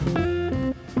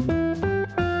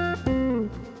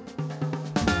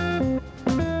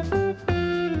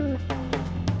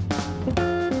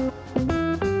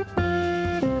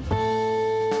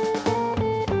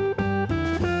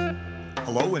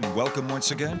Welcome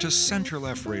once again to Center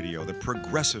Left Radio, the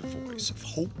progressive voice of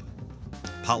hope,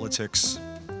 politics,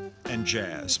 and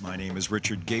jazz. My name is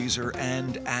Richard Gazer,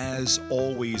 and as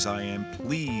always, I am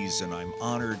pleased and I'm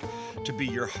honored to be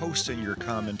your host and your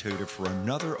commentator for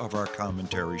another of our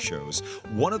commentary shows.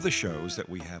 One of the shows that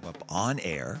we have up on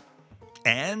air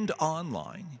and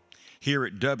online here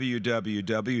at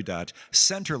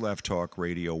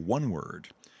www.centerlefttalkradio, one word,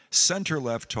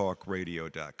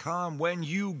 centerlefttalkradio.com. When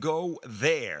you go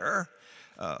there,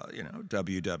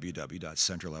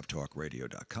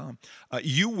 www.centerlefttalkradio.com,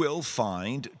 you will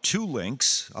find two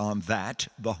links on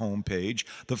the homepage.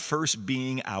 The first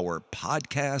being our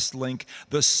podcast link,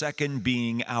 the second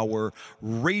being our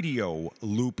radio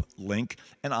loop link.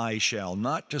 And I shall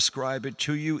not describe it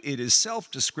to you. It is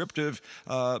self-descriptive,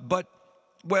 but,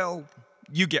 well,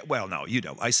 you know.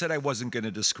 I said I wasn't going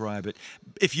to describe it.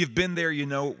 If you've been there, you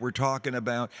know what we're talking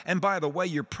about. And by the way,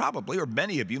 you're probably, or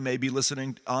many of you may be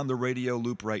listening on the radio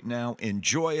loop right now.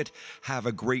 Enjoy it. Have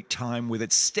a great time with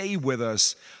it. Stay with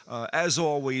us. As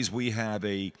always, we have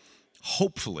a,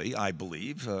 hopefully, I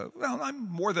believe, I'm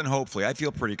more than hopefully, I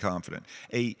feel pretty confident,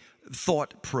 a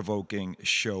thought-provoking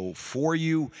show for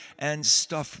you and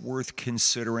stuff worth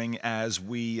considering as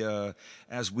we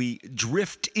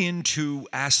drift into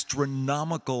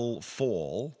astronomical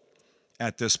fall.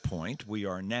 At this point, we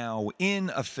are now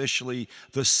in officially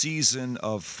the season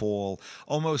of fall.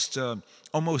 Almost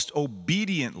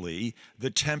obediently,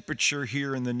 the temperature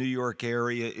here in the New York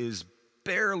area is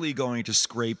barely going to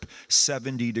scrape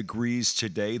 70 degrees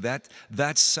today.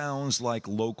 That sounds like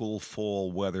local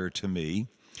fall weather to me.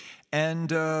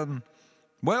 And,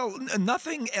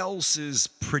 nothing else is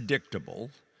predictable.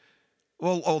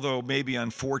 Well, although maybe,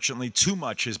 unfortunately, too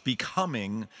much is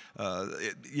becoming,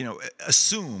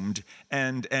 assumed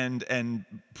and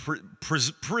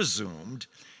presumed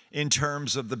in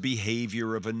terms of the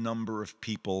behavior of a number of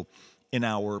people in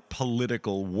our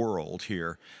political world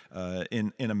here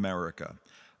in America.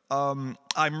 I'm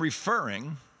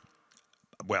referring,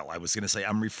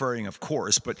 of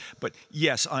course, but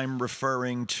yes, I'm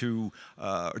referring to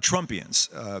Trumpians,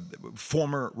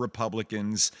 former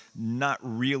Republicans, not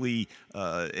really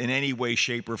in any way,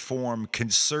 shape, or form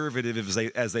conservative,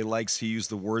 as they like to use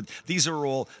the word. These are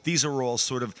all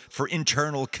sort of for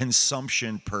internal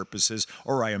consumption purposes,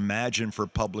 or I imagine for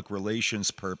public relations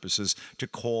purposes, to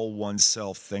call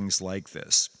oneself things like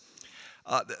this.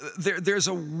 There's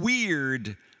a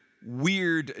weird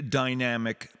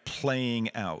dynamic playing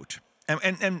out.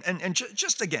 And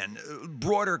just again,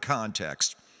 broader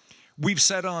context. We've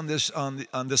said on this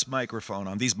microphone,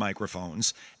 on these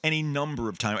microphones, any number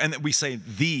of times, and we say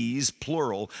these,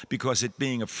 plural, because it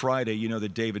being a Friday, you know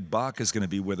that David Bach is going to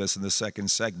be with us in the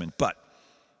second segment. But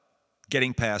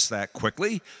getting past that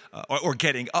quickly, or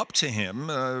getting up to him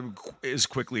as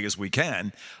quickly as we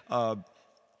can,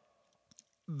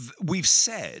 we've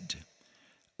said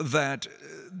that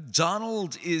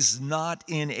Donald is not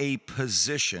in a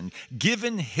position,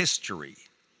 given history,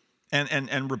 and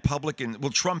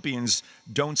Trumpians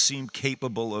don't seem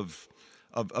capable of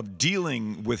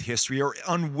dealing with history or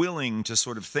unwilling to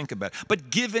sort of think about it.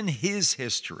 But given his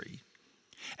history,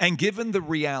 and given the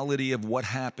reality of what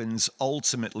happens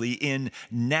ultimately in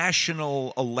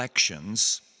national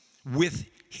elections with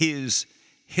his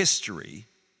history,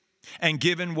 and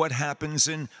given what happens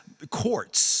in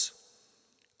courts,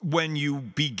 when you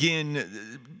begin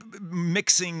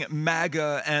mixing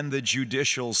MAGA and the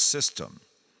judicial system,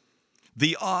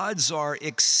 the odds are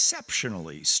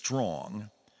exceptionally strong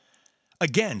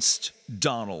against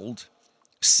Donald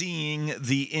seeing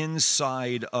the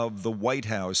inside of the White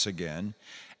House again,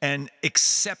 and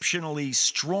exceptionally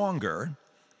stronger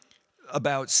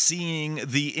about seeing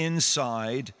the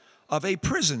inside of a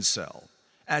prison cell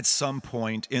at some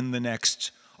point in the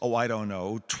next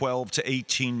 12 to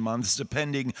 18 months,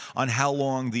 depending on how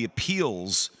long the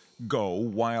appeals go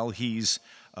while he's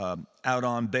out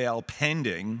on bail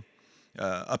pending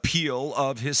appeal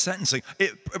of his sentencing.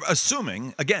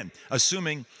 Assuming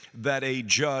that a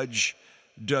judge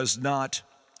does not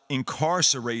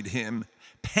incarcerate him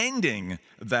pending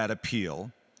that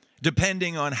appeal,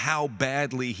 depending on how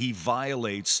badly he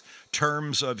violates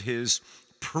terms of his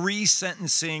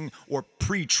pre-sentencing or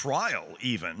pre-trial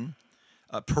even,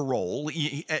 parole.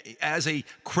 As a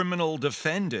criminal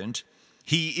defendant,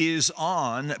 he is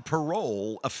on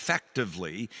parole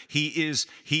effectively. He is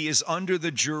under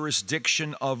the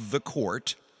jurisdiction of the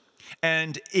court,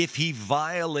 and if he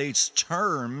violates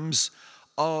terms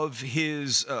of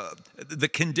his the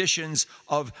conditions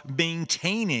of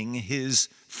maintaining his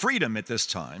freedom at this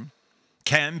time,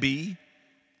 can be,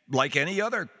 like any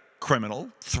other criminal,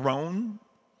 thrown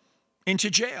into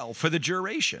jail for the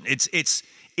duration. It's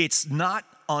It's not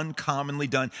uncommonly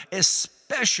done,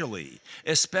 especially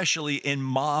in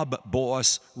mob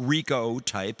boss RICO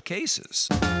type cases.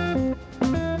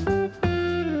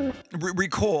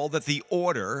 Recall that the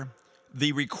order,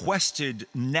 the requested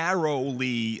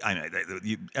narrowly,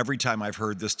 every time I've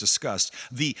heard this discussed,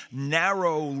 the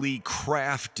narrowly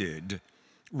crafted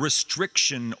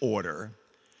restriction order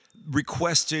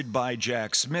requested by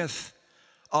Jack Smith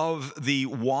of the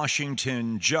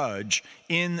Washington judge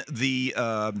in the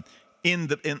in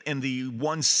the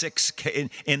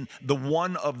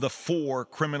one of the 4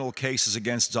 criminal cases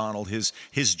against Donald,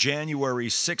 his January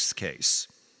 6th case.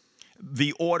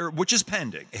 The order, which is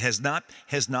pending, has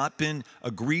not been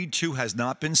agreed to, has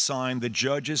not been signed. The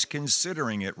judge is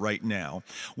considering it right now,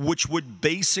 which would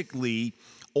basically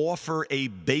offer a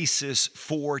basis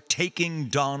for taking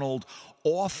Donald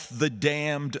off the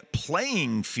damned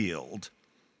playing field.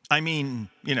 I mean,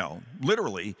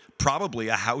 literally, probably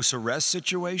a house arrest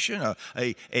situation,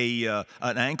 an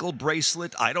ankle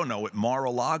bracelet, I don't know, at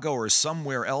Mar-a-Lago or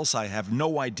somewhere else. I have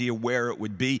no idea where it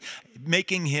would be,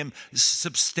 making him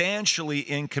substantially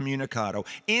incommunicado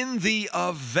in the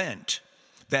event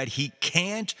that he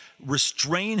can't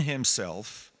restrain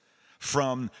himself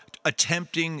from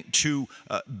attempting to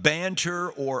banter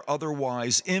or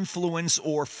otherwise influence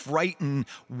or frighten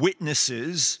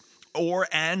witnesses or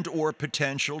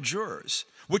potential jurors,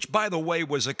 which, by the way,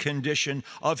 was a condition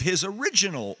of his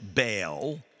original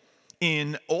bail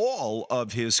in all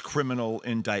of his criminal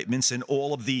indictments and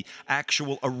all of the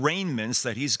actual arraignments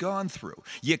that he's gone through.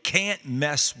 You can't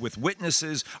mess with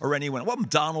witnesses or anyone. Well,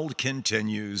 Donald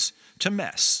continues to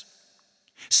mess.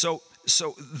 So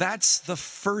that's the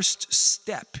first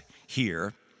step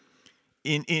here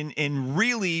in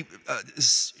really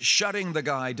shutting the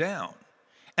guy down.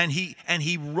 And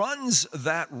he runs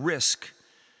that risk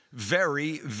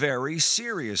very, very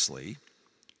seriously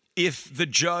if the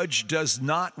judge does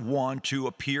not want to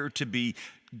appear to be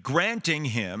granting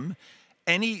him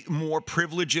any more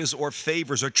privileges or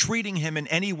favors or treating him in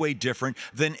any way different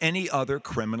than any other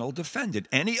criminal defendant.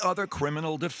 Any other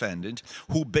criminal defendant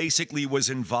who basically was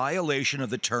in violation of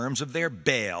the terms of their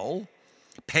bail,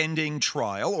 pending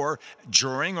trial or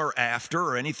during or after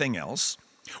or anything else,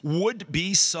 would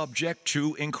be subject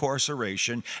to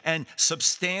incarceration and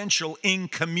substantial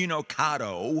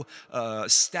incommunicado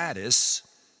status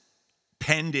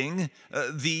pending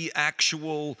the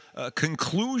actual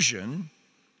conclusion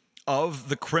of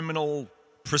the criminal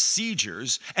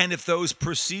procedures. And if those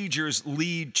procedures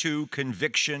lead to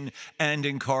conviction and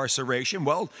incarceration,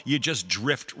 well, you just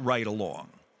drift right along.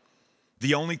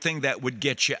 The only thing that would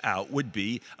get you out would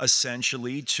be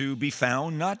essentially to be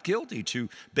found not guilty, to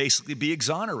basically be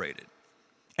exonerated.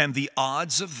 And the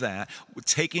odds of that,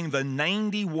 taking the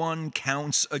 91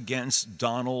 counts against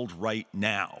Donald right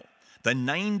now, the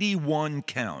 91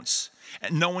 counts,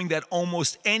 and knowing that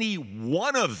almost any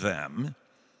one of them,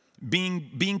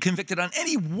 being convicted on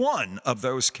any one of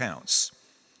those counts,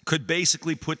 could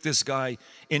basically put this guy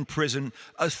in prison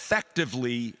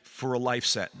effectively for a life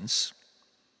sentence.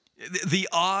 The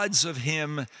odds of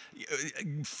him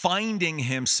finding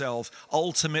himself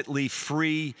ultimately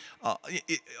free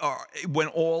when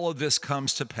all of this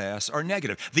comes to pass are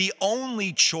negative. The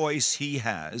only choice he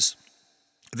has,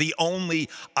 the only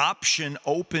option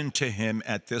open to him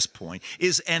at this point,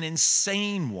 is an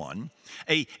insane one,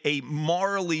 a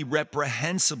morally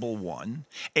reprehensible one,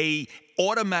 a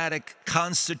automatic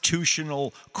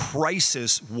constitutional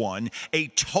crisis one, a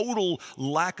total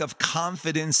lack of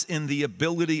confidence in the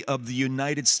ability of the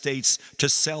United States to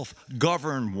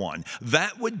self-govern one.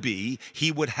 That would be,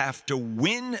 he would have to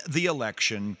win the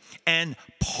election and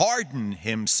pardon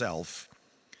himself.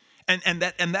 And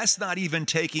that's not even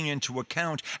taking into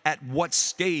account at what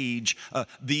stage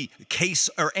the case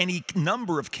or any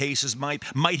number of cases might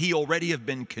he already have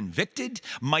been convicted?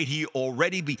 Might he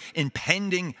already be in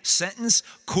pending sentence?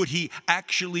 Could he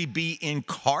actually be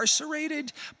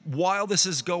incarcerated while this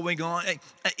is going on?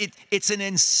 It's an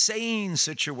insane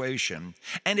situation,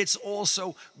 and it's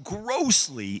also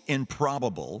grossly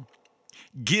improbable,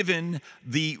 given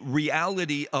the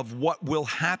reality of what will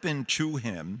happen to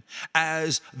him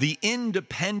as the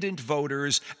independent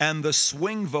voters and the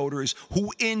swing voters who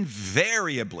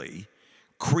invariably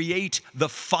create the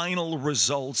final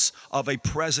results of a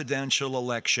presidential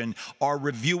election are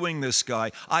reviewing this guy.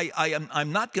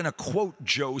 I'm not going to quote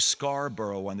Joe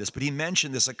Scarborough on this, but he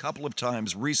mentioned this a couple of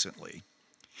times recently.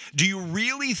 Do you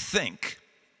really think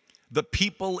the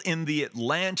people in the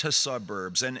Atlanta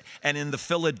suburbs and in the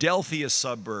Philadelphia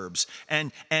suburbs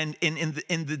and in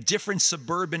the different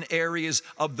suburban areas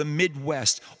of the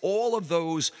Midwest, all of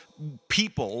those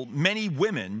people, many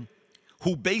women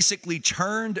who basically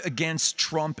turned against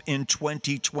Trump in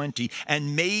 2020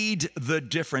 and made the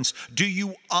difference, do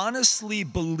you honestly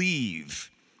believe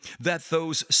that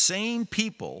those same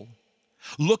people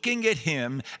looking at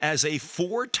him as a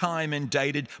 4-time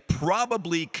indicted,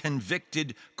 probably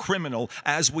convicted criminal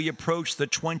as we approach the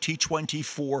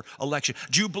 2024 election,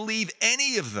 do you believe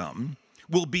any of them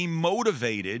will be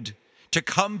motivated to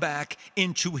come back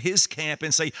into his camp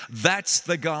and say, that's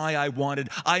the guy I wanted.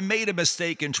 I made a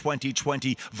mistake in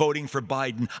 2020 voting for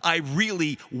Biden. I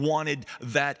really wanted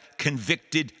that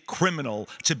convicted criminal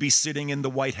to be sitting in the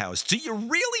White House. Do you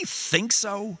really think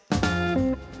so?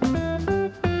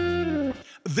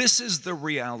 This is the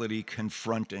reality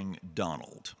confronting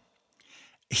Donald.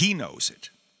 He knows it.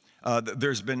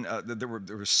 There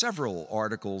were several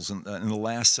articles in the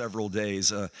last several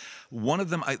days. One of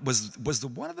them was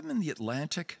one of them in the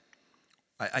Atlantic.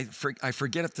 I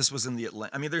forget if this was in the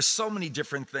Atlantic. I mean, there's so many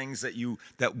different things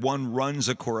that one runs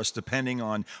across depending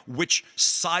on which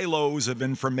silos of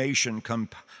information come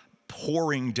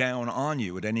pouring down on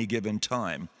you at any given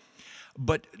time.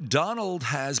 But Donald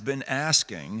has been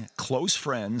asking close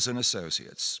friends and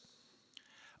associates,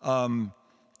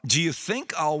 do you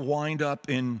think I'll wind up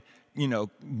in,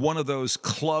 one of those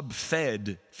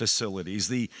club-fed facilities,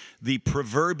 the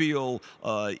proverbial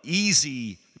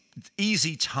easy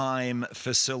time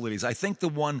facilities? I think the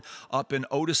one up in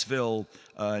Otisville,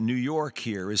 New York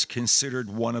here is considered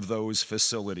one of those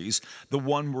facilities. The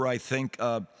one where I think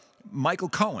Michael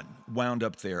Cohen wound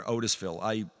up there, Otisville.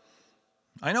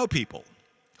 I know people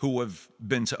who have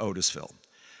been to Otisville.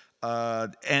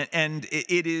 And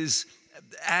it is,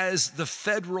 as the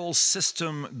federal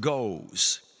system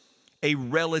goes, a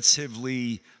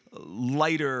relatively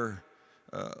lighter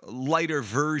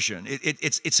version.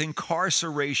 It's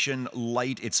incarceration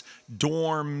light. It's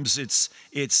dorms.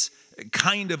 It's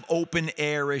kind of open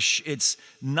airish. It's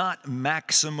not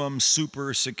maximum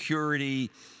super security.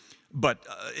 But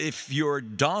if you're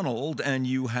Donald and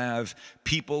you have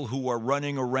people who are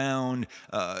running around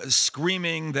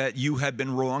screaming that you have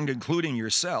been wronged, including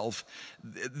yourself,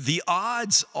 the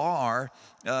odds are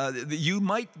you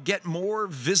might get more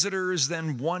visitors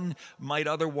than one might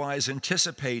otherwise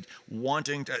anticipate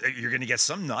wanting to. You're going to get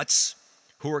some nuts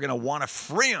who are going to want to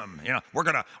free him. We're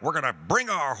going to bring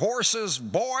our horses,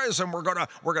 boys, and we're going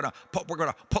to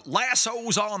put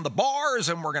lassos on the bars,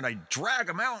 and we're going to drag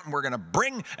them out, and we're going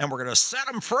to set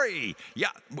them free. Yeah,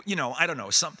 I don't know,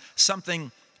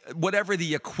 something, whatever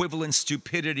the equivalent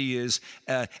stupidity is,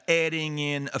 adding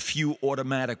in a few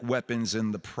automatic weapons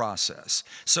in the process.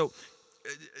 So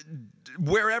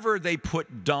wherever they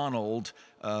put Donald,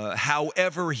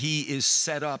 however he is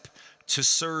set up to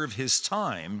serve his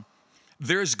time,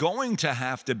 there's going to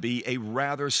have to be a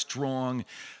rather strong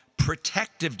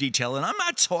protective detail. And I'm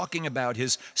not talking about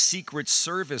his Secret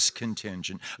Service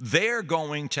contingent. They're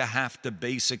going to have to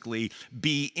basically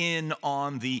be in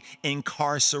on the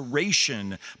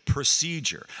incarceration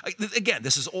procedure. Again,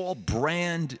 this is all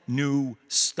brand new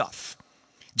stuff.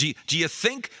 Do you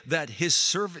think that his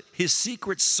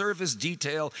Secret Service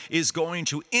detail is going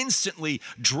to instantly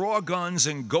draw guns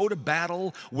and go to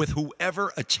battle with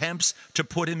whoever attempts to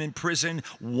put him in prison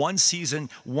once he's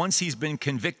been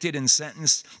convicted and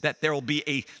sentenced? That there'll be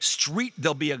a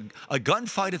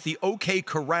gunfight at the OK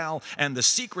Corral, and the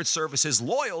Secret Service, his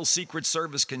loyal Secret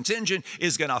Service contingent,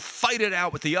 is going to fight it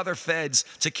out with the other feds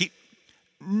to keep?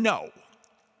 No.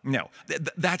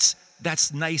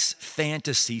 That's nice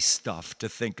fantasy stuff to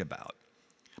think about.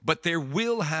 But there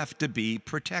will have to be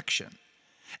protection.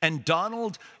 And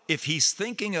Donald, if he's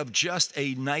thinking of just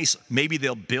a nice, maybe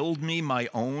they'll build me my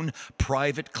own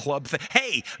private club.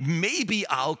 Hey, maybe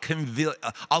I'll convert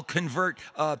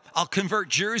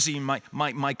Jersey,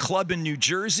 my club in New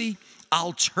Jersey.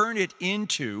 I'll turn it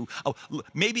into,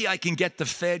 maybe I can get the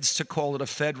feds to call it a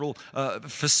federal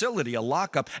facility, a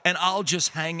lockup, and I'll just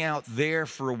hang out there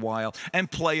for a while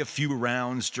and play a few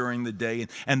rounds during the day,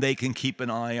 and they can keep an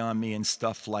eye on me and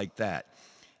stuff like that.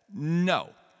 No,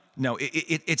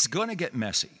 it's going to get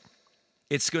messy.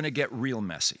 It's going to get real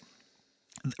messy.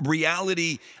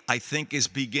 Reality, I think, is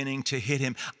beginning to hit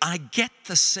him. I get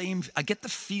the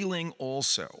feeling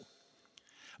also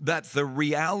that the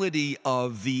reality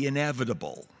of the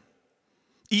inevitable,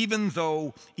 even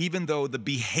though the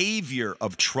behavior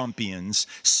of Trumpians,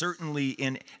 certainly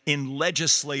in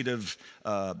legislative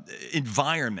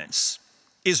environments,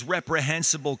 is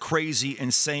reprehensible, crazy,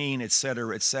 insane, et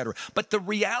cetera, but the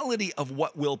reality of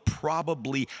what will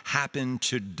probably happen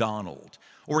to Donald,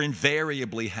 or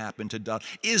invariably happen to Donald,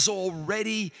 is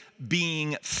already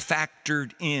being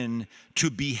factored in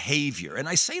to behavior. And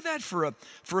I say that for a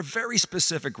very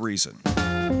specific reason.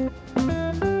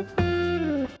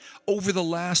 over the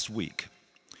last week,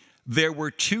 there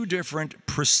were two different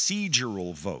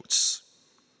procedural votes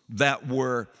that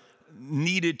were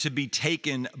needed to be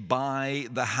taken by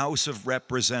the House of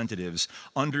Representatives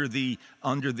under the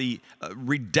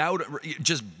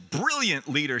just brilliant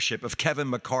leadership of Kevin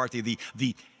McCarthy,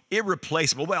 the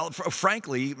irreplaceable. Well,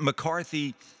 frankly,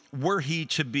 McCarthy, were he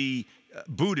to be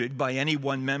booted by any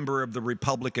one member of the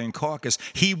Republican caucus,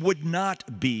 he would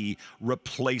not be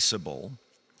replaceable.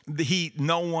 There's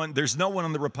no one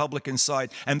on the Republican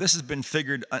side, and this has been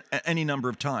figured any number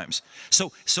of times.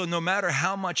 So no matter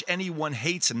how much anyone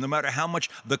hates him, no matter how much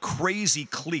the crazy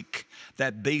clique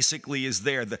that basically is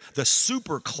there, the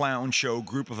super clown show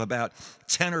group of about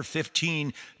 10 or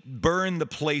 15 burn the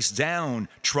place down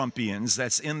Trumpians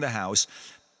that's in the House,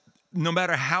 no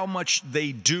matter how much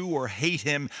they do or hate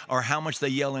him or how much they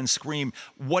yell and scream,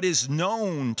 what is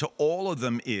known to all of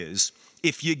them is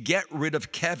if you get rid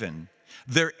of Kevin,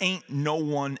 there ain't no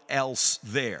one else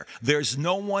there. There's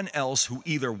no one else who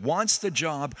either wants the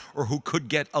job or who could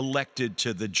get elected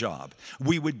to the job.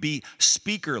 We would be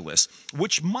speakerless,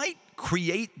 which might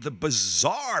create the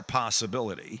bizarre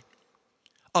possibility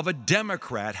of a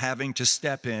Democrat having to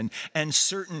step in, and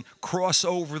certain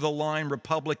cross-over-the-line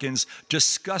Republicans,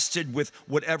 disgusted with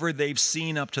whatever they've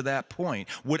seen up to that point,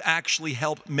 would actually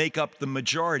help make up the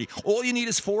majority. All you need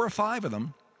is 4 or 5 of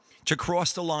them to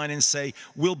cross the line and say,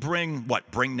 we'll bring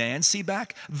Nancy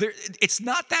back? It's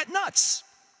not that nuts.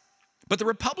 But the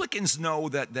Republicans know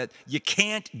that you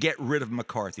can't get rid of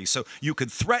McCarthy. So you could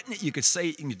threaten it, you could say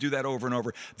it, you can do that over and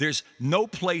over. There's no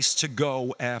place to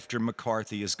go after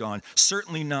McCarthy is gone,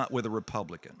 certainly not with a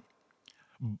Republican.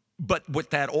 But what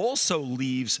that also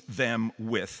leaves them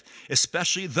with,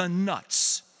 especially the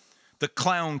nuts, the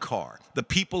clown car, the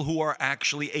people who are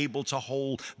actually able to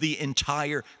hold the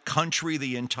entire country,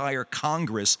 the entire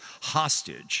Congress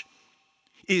hostage,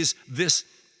 is this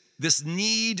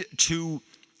need to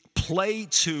play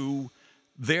to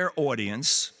their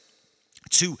audience,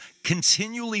 to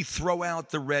continually throw out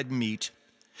the red meat,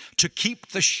 to keep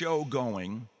the show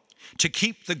going, to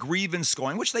keep the grievance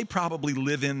going, which they probably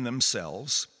live in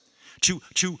themselves, to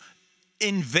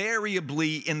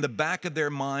invariably in the back of their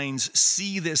minds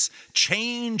see this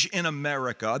change in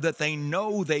America that they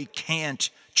know they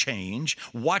can't change,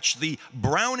 watch the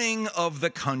browning of the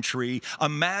country,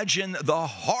 imagine the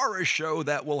horror show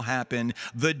that will happen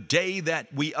the day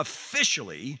that we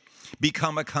officially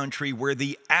become a country where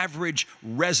the average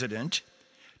resident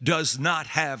does not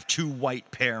have 2 white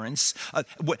parents,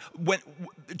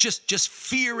 just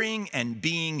fearing and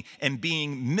being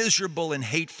miserable and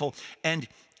hateful, and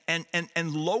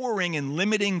lowering and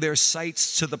limiting their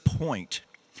sights to the point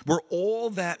where all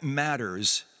that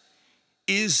matters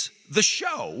is the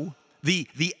show,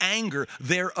 the anger,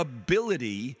 their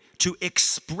ability to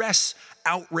express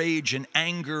outrage and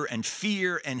anger and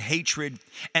fear and hatred,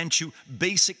 and to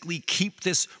basically keep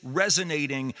this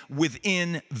resonating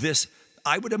within this,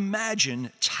 I would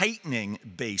imagine, tightening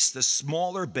base, the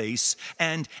smaller base,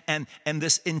 and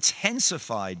this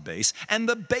intensified base, and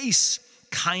the base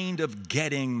kind of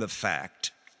getting the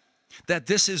fact that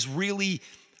this is really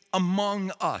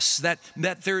among us, that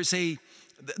there's the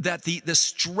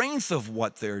strength of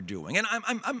what they're doing. And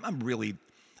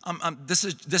this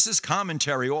is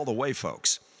commentary all the way,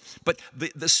 folks. But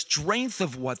the strength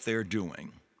of what they're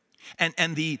doing,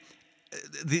 and the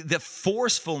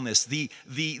forcefulness, the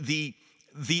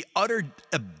utter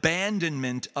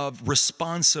abandonment of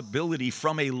responsibility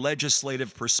from a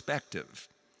legislative perspective.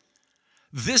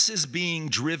 This is being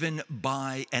driven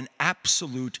by an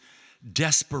absolute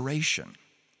desperation.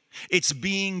 It's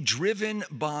being driven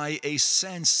by a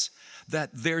sense that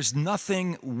there's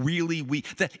nothing really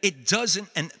that it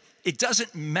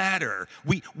doesn't matter.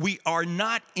 We are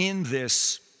not in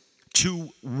this to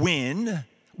win.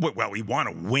 Well, we want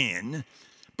to win,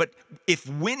 but if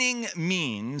winning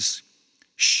means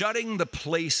shutting the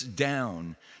place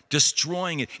down,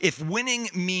 destroying it, if winning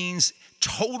means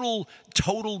total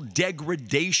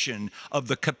degradation of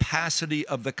the capacity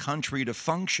of the country to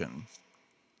function,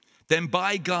 then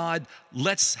by God,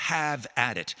 let's have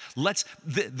at it.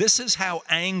 This is how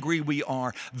angry we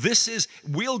are.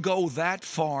 We'll go that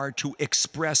far to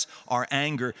express our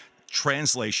anger.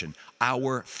 Translation,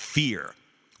 our fear.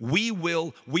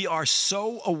 We are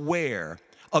so aware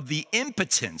of the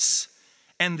impotence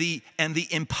and the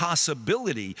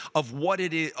impossibility of what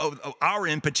it is, of our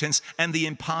impotence, and the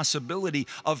impossibility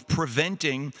of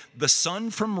preventing the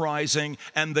sun from rising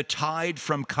and the tide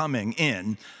from coming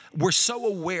in. We're so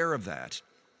aware of that,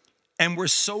 and we're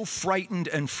so frightened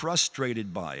and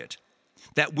frustrated by it,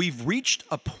 that we've reached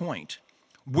a point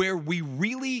where we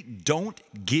really don't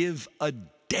give a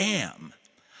damn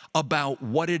about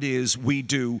what it is we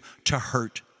do to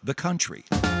hurt the country.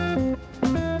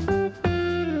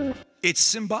 It's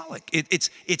symbolic.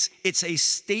 It's a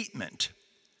statement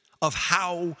of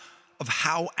how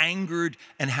angered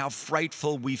and how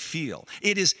frightful we feel.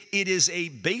 It is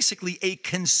basically a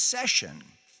concession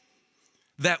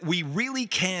that we really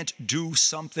can't do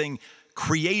something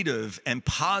creative and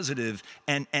positive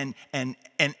and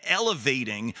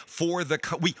elevating for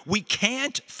we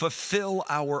can't fulfill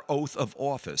our oath of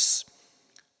office.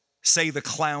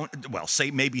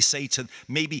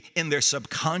 Maybe in their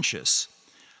subconscious.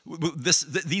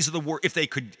 These are the words.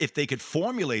 If they could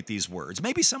formulate these words,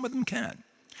 maybe some of them can.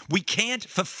 We can't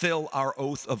fulfill our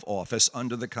oath of office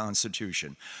under the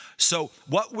Constitution. So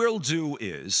what we'll do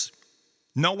is,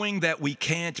 knowing that we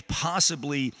can't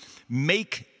possibly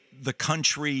make the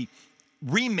country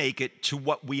remake it to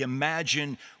what we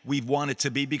imagine we want it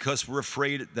to be, because we're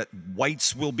afraid that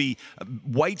whites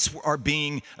are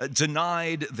being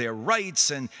denied their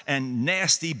rights, and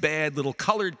nasty bad little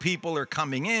colored people are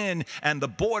coming in, and the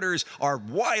borders are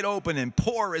wide open and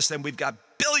porous, and we've got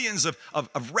billions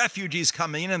of refugees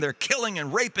coming in, and they're killing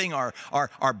and raping our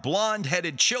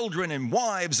blonde-headed children and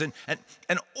wives, and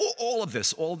all of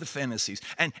this, all the fantasies,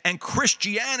 and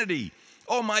Christianity.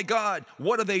 Oh my God,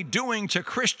 what are they doing to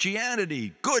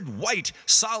Christianity? Good, white,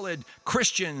 solid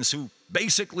Christians who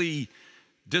basically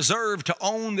deserve to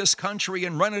own this country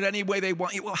and run it any way they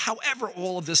want. Well, however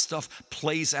all of this stuff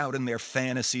plays out in their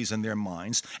fantasies and their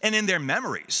minds and in their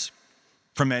memories,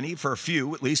 for a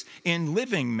few at least, in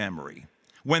living memory,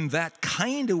 when that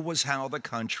kind of was how the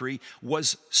country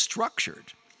was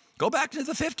structured. Go back to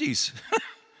the 50s.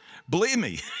 Believe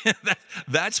me,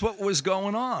 that's what was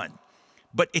going on.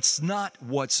 But it's not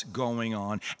what's going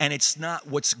on, and it's not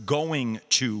what's going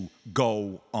to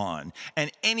go on.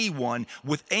 And anyone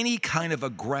with any kind of a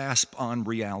grasp on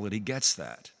reality gets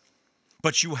that.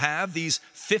 But you have these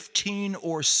 15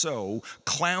 or so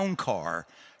clown car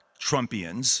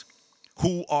Trumpians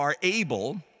who are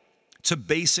able to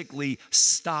basically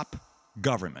stop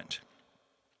government.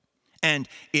 And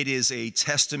it is a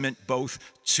testament both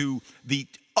to the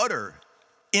utter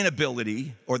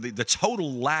inability or the total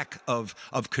lack of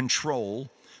control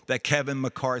that Kevin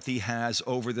McCarthy has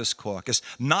over this caucus.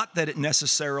 Not that it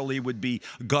necessarily would be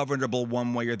governable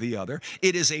one way or the other.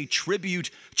 It is a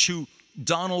tribute to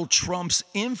Donald Trump's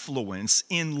influence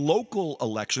in local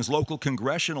elections, local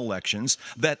congressional elections,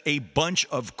 that a bunch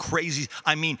of crazies,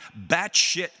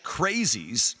 batshit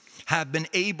crazies, have been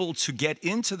able to get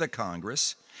into the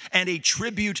Congress, and a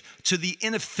tribute to the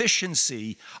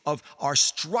inefficiency of our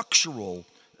structural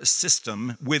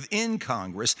system within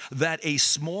Congress, that a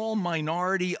small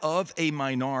minority of a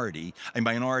minority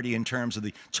in terms of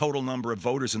the total number of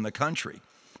voters in the country,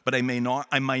 but a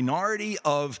minority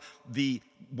of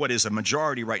what is a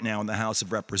majority right now in the House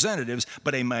of Representatives,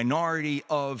 but a minority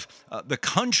of the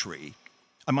country,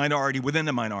 a minority within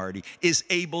a minority, is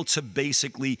able to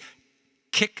basically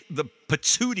kick the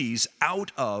patooties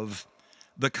out of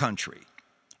the country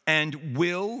and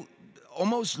will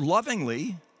almost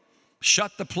lovingly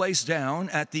shut the place down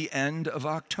at the end of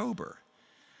October.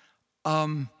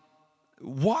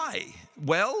 Why?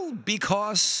 Well,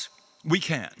 because we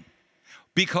can.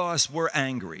 Because we're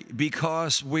angry.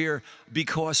 Because we're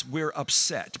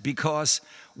upset. Because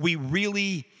we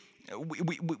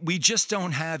just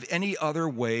don't have any other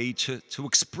way to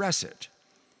express it.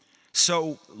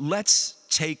 So let's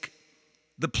take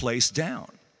the place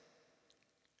down.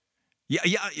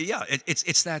 Yeah.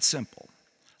 It's that simple.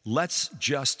 Let's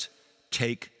just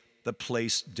take the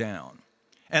place down.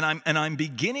 And I'm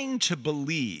beginning to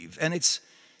believe, and it's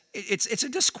a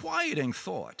disquieting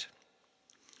thought,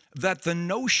 that the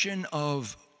notion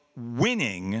of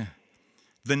winning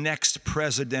the next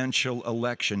presidential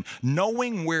election,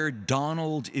 knowing where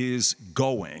Donald is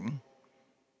going,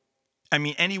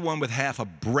 anyone with half a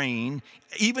brain,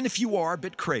 even if you are a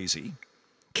bit crazy,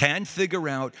 can figure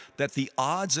out that the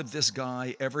odds of this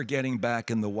guy ever getting back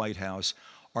in the White House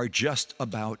are just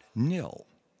about nil.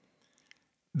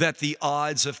 That the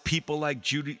odds of people like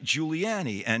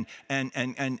Giuliani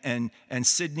and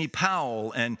Sidney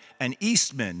Powell and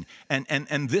Eastman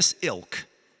and this ilk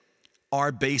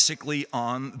are basically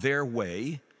on their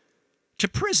way to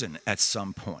prison at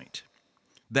some point.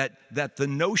 That the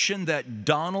notion that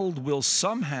Donald will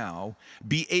somehow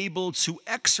be able to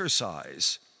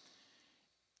exercise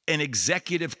an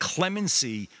executive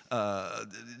clemency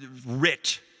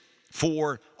writ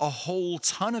for a whole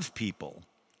ton of people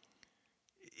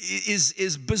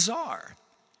is bizarre.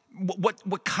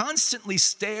 What constantly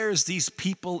stares these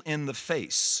people in the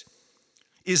face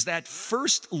is that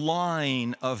first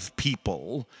line of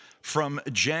people from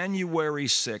January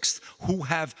 6th who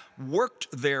have worked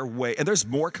their way, and there's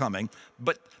more coming,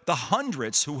 but the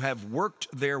hundreds who have worked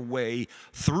their way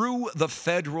through the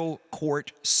federal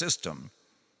court system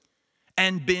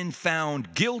and been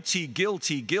found guilty,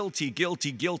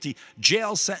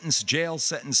 jail sentence, jail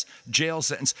sentence, jail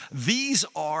sentence. These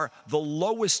are the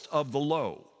lowest of the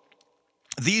low.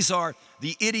 These are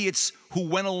the idiots who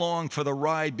went along for the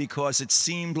ride because it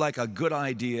seemed like a good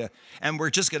idea, and we're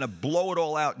just going to blow it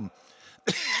all out. And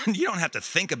you don't have to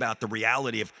think about the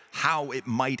reality of how it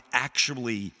might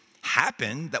actually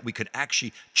happen, that we could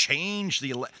actually change the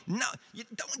election. No,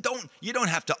 you don't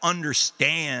have to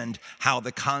understand how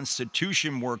the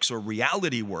Constitution works or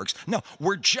reality works. No,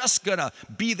 we're just going to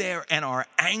be there, and our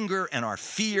anger and our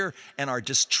fear and our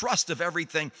distrust of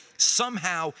everything,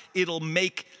 somehow it'll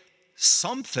make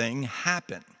something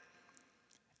happen.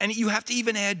 And you have to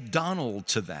even add Donald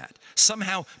to that.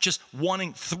 Somehow just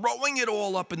throwing it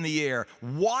all up in the air,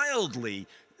 wildly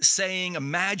saying,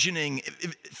 imagining,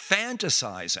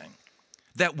 fantasizing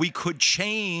that we could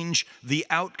change the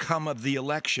outcome of the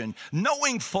election,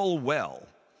 knowing full well,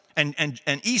 and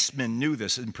Eastman knew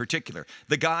this in particular,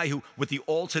 the guy who, with the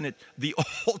alternate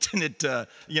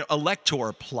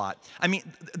elector plot. I mean,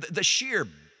 the sheer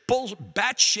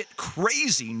batshit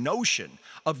crazy notion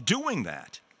of doing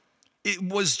that, it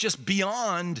was just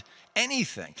beyond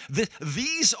anything.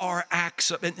 These are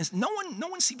acts of, and no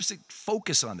one seems to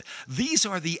focus on this. These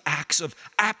are the acts of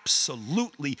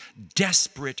absolutely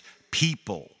desperate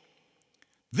people.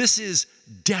 This is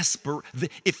desperate.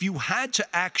 If you had to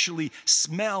actually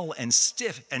smell and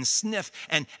sniff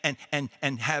and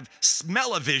have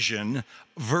smell-o-vision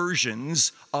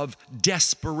versions of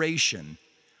desperation,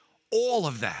 all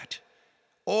of that,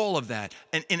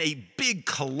 and in a big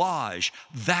collage,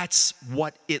 that's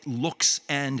what it looks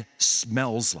and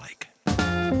smells like.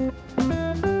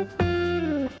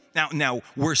 Now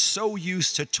we're so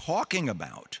used to talking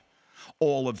about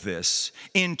all of this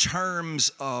in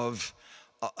terms of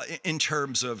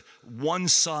one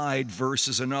side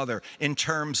versus another, in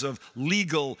terms of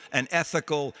legal and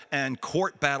ethical and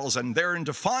court battles, and they're in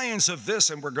defiance of this,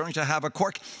 and we're going to have a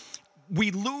court.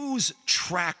 We lose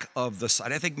track of the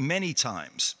side. I think many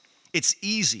times it's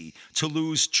easy to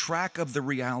lose track of the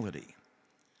reality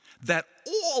that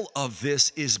all of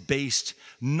this is based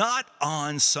not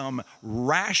on some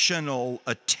rational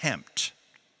attempt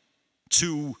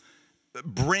to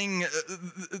bring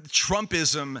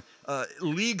Trumpism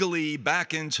legally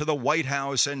back into the White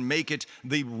House and make it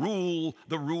the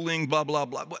ruling, blah, blah,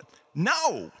 blah.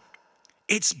 No,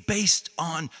 it's based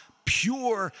on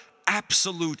pure,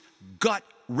 absolute,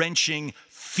 gut-wrenching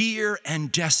fear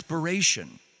and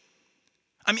desperation.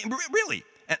 I mean, really,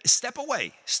 step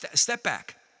away, step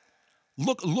back.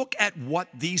 Look at what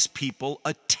these people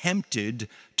attempted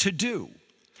to do.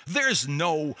 There's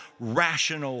no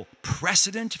rational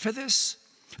precedent for this.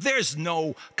 There's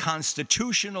no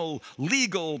constitutional,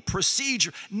 legal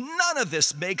procedure. None of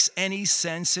this makes any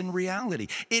sense in reality.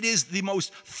 It is the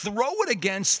most throw it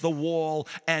against the wall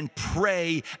and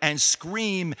pray and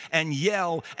scream and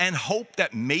yell and hope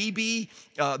that maybe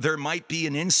there might be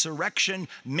an insurrection.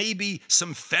 Maybe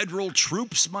some federal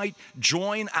troops might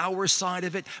join our side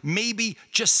of it. Maybe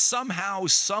just somehow,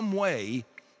 some way,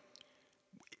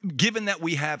 given that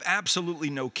we have absolutely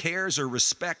no cares or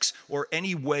respects or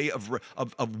any way of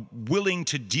willing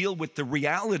to deal with the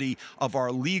reality of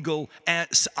our legal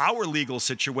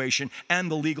situation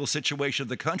and the legal situation of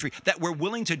the country, that we're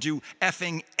willing to do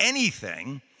effing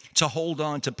anything to hold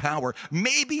on to power,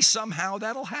 maybe somehow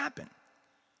that'll happen.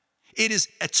 It is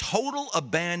a total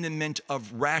abandonment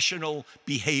of rational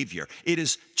behavior. It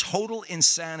is total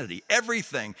insanity.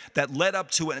 Everything that led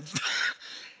up to it,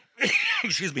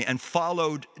 and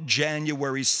followed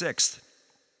January 6th,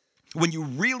 when you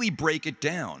really break it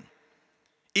down,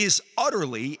 is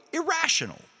utterly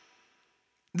irrational.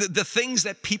 The things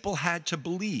that people had to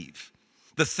believe,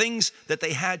 the things that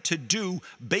they had to do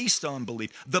based on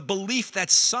belief, the belief that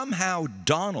somehow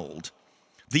Donald,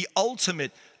 the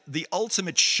ultimate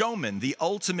showman, the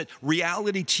ultimate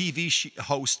reality TV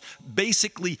host,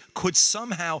 basically could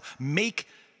somehow make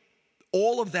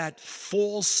all of that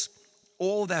false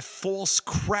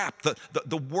crap,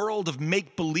 the world of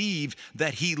make-believe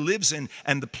that he lives in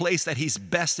and the place that he's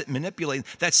best at manipulating,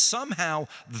 that somehow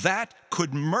that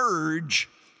could merge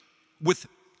with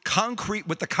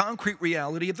the concrete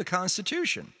reality of the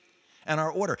Constitution and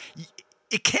our order.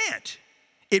 It can't.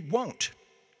 It won't.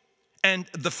 And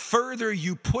the further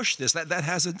you push this, that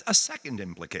has a second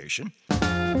implication.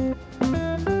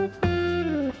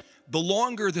 the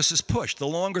longer this is pushed, the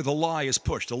longer the lie is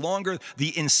pushed, the longer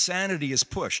the insanity is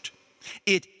pushed,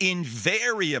 it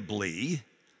invariably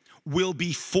will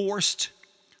be forced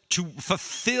to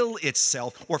fulfill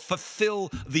itself or fulfill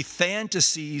the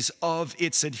fantasies of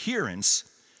its adherents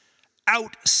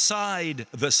outside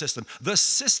the system. The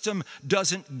system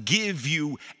doesn't give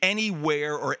you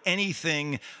anywhere or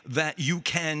anything that you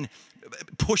can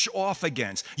push off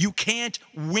against. You can't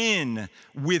win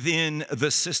within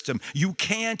the system. You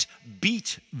can't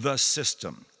beat the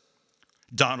system.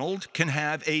 Donald can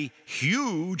have a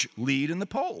huge lead in the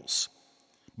polls,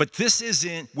 but this is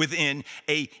within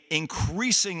a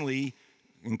increasingly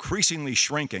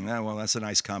shrinking, well, that's a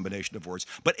nice combination of words,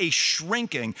 but a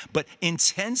shrinking but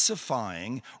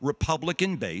intensifying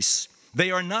Republican base.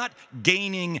 They are not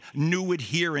gaining new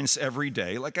adherents every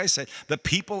day. Like I said, the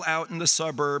people out in the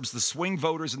suburbs, the swing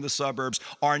voters in the suburbs,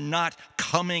 are not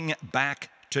coming back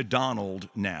to Donald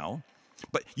now.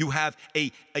 But you have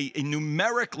a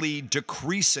numerically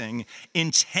decreasing,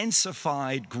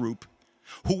 intensified group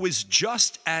who is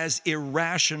just as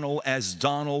irrational as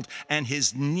Donald and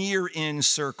his near-in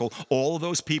circle, all of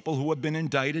those people who have been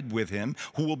indicted with him,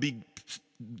 who will be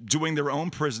doing their own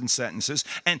prison sentences,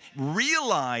 and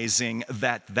realizing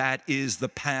that that is the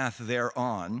path they're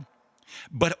on,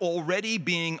 but already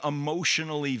being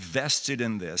emotionally vested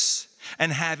in this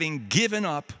and having given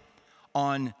up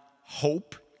on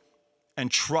hope and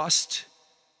trust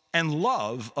and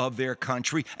love of their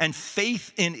country and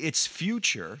faith in its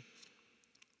future.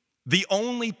 The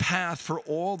only path for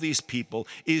all these people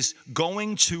is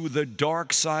going to the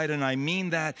dark side, and I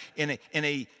mean that in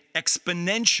a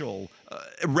exponential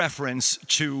reference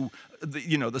to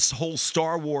this whole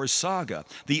Star Wars saga,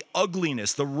 the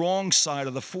ugliness, the wrong side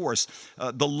of the Force,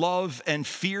 the love and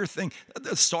fear thing.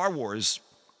 Star Wars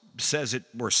says it,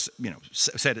 or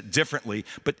said it differently,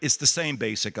 but it's the same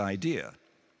basic idea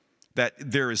that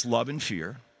there is love and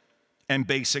fear, and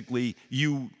basically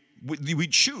we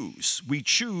choose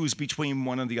between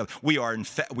one and the other. We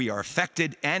are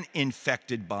affected and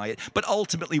infected by it, but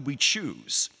ultimately we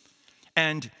choose.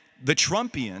 And the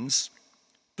Trumpians,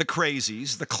 the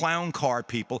crazies, the clown car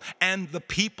people, and the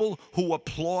people who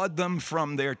applaud them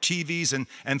from their TVs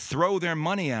and throw their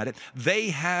money at it, they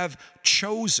have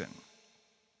chosen.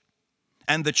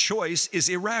 And the choice is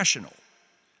irrational.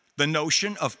 The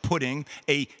notion of putting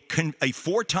a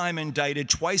 4-time indicted,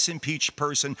 twice impeached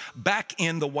person back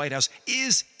in the White House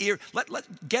is,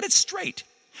 get it straight.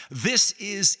 This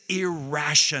is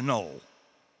irrational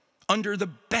under the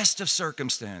best of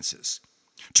circumstances.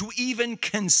 To even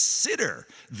consider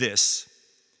this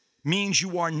means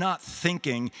you are not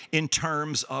thinking in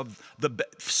terms of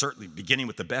certainly beginning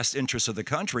with the best interests of the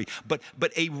country, but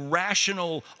a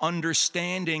rational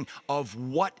understanding of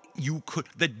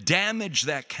the damage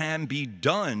that can be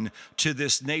done to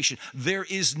this nation. There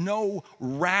is no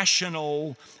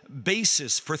rational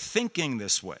basis for thinking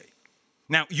this way.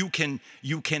 Now, you can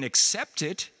accept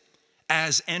it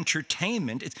as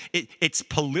entertainment. It's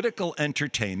political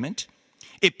entertainment.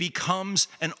 It becomes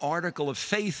an article of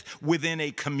faith within a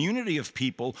community of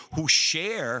people who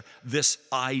share this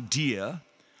idea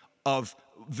of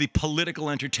the political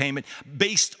entertainment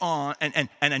based on, and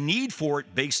a need for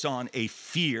it based on a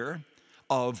fear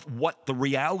of what the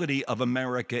reality of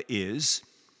America is,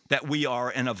 that we are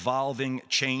an evolving,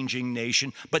 changing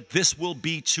nation, but this will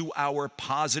be to our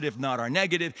positive, not our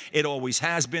negative. It always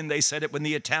has been. They said it when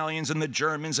the Italians and the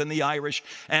Germans and the Irish,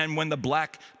 and when the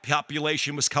black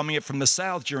population was coming up from the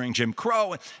South during Jim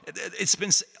Crow. It's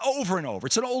been over and over.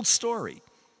 It's an old story.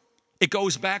 It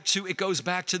goes back to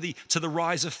the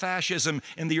rise of fascism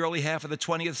in the early half of the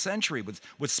 20th century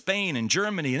with Spain and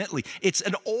Germany and Italy. It's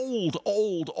an old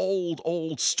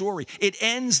story. It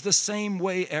ends the same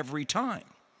way every time.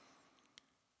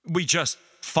 We just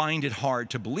find it hard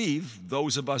to believe,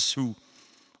 those of us who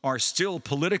are still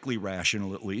politically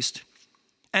rational at least,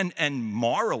 and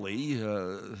morally,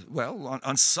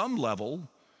 on some level,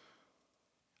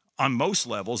 on most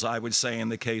levels, I would say in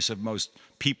the case of most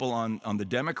people on the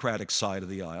Democratic side of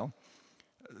the aisle,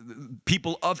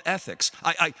 people of ethics.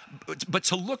 But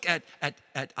to look at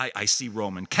I see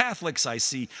Roman Catholics, I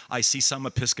see some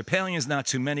Episcopalians, not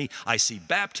too many. I see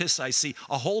Baptists, I see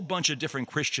a whole bunch of different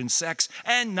Christian sects,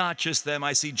 and not just them.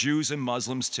 I see Jews and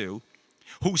Muslims too,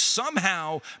 who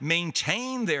somehow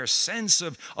maintain their sense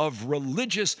of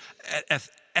religious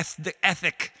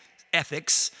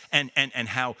ethics and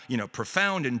how,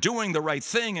 profound and doing the right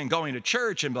thing and going to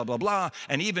church and blah, blah, blah,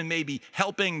 and even maybe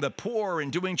helping the poor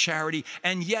and doing charity,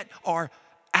 and yet are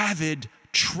avid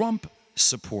Trump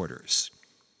supporters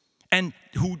and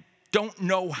who don't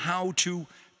know how to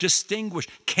distinguish,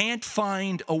 can't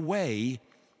find a way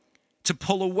to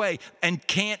pull away and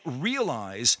can't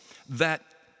realize that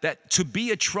to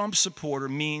be a Trump supporter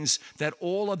means that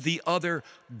all of the other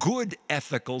good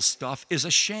ethical stuff is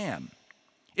a sham.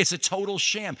 It's a total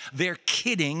sham. They're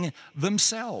kidding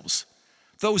themselves.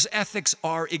 Those ethics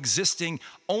are existing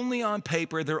only on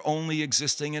paper. They're only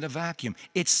existing in a vacuum.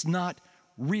 It's not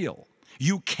real.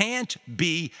 You can't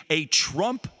be a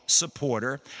Trump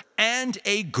supporter and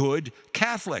a good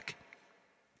Catholic.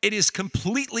 It is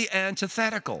completely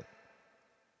antithetical.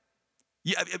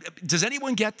 Yeah, does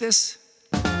anyone get this?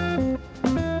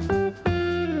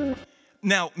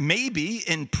 Now, maybe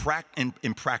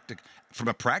from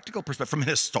a practical perspective, from an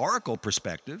historical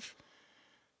perspective,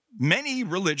 many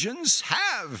religions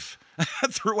have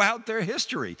throughout their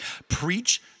history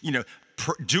preached,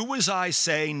 do as I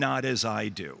say, not as I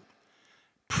do.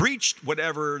 Preached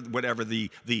whatever the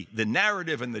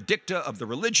narrative and the dicta of the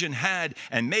religion had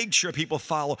and made sure people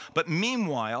follow. But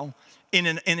meanwhile, in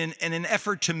an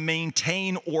effort to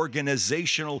maintain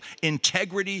organizational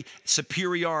integrity,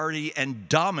 superiority, and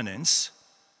dominance,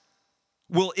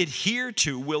 will adhere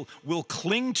to, will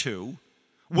cling to,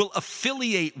 will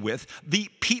affiliate with the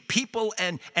people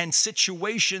and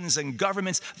situations and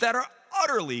governments that are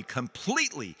utterly,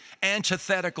 completely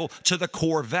antithetical to the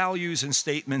core values and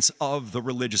statements of the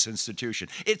religious institution.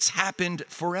 It's happened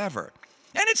forever.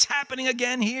 And it's happening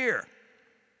again here.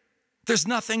 There's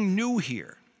nothing new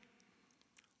here.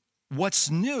 What's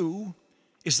new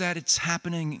is that it's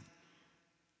happening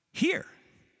here.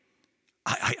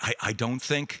 I don't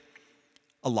think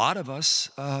a lot of us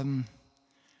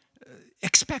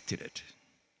expected it.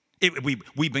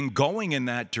 We've been going in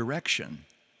that direction.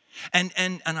 And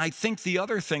I think the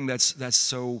other thing that's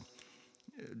so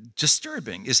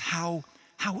disturbing is how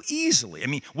easily, I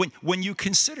mean, when you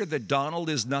consider that Donald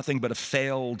is nothing but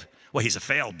he's a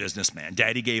failed businessman.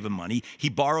 Daddy gave him money. He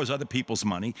borrows other people's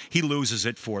money. He loses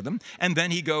it for them. And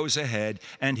then he goes ahead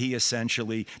and he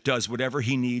essentially does whatever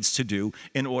he needs to do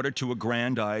in order to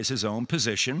aggrandize his own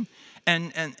position.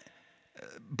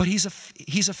 But he's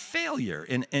a failure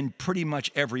in pretty much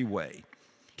every way.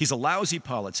 He's a lousy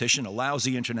politician, a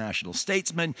lousy international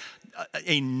statesman,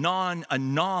 a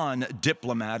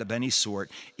non-diplomat of any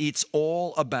sort. It's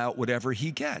all about whatever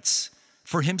he gets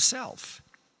for himself.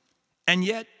 And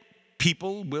yet,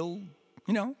 people will,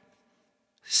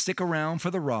 stick around for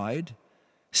the ride,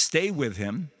 stay with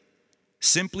him,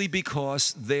 simply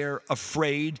because they're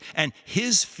afraid. And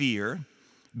his fear,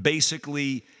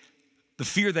 basically, the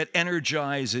fear that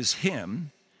energizes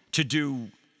him to do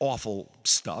awful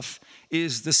stuff,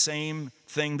 is the same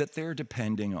thing that they're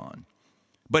depending on.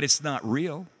 But it's not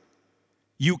real.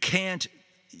 You can't,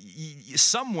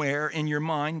 somewhere in your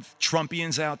mind,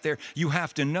 Trumpians out there, you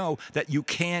have to know that you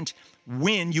can't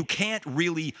win, you can't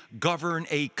really govern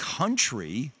a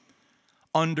country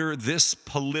under this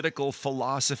political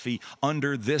philosophy,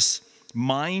 under this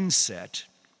mindset.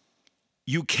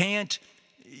 You can't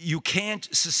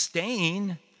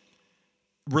sustain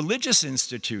religious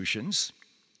institutions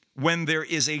when there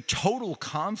is a total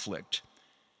conflict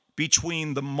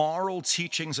between the moral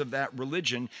teachings of that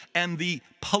religion and the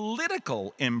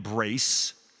political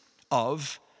embrace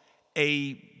of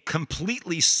a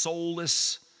completely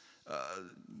soulless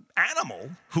animal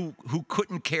who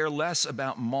couldn't care less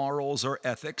about morals or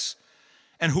ethics,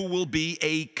 and who will be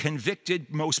a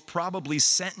convicted, most probably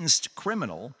sentenced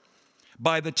criminal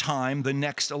by the time the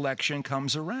next election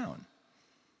comes around.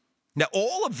 Now,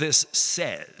 all of this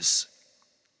says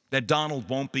that Donald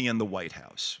won't be in the White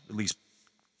House. At least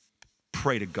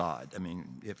pray to God. I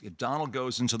mean, if Donald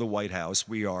goes into the White House,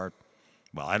 we are,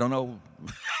 well, I don't know.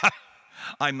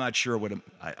 I'm not sure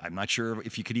I'm not sure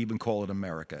if you could even call it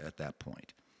America at that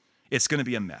point. It's going to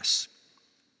be a mess.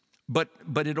 But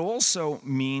it also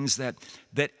means that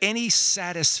any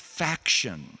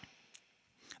satisfaction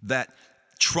that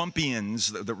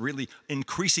Trumpians, the really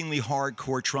increasingly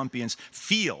hardcore Trumpians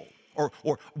feel, or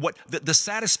what the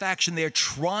satisfaction they're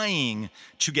trying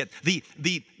to get, the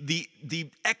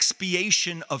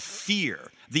expiation of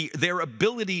fear, their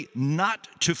ability not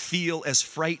to feel as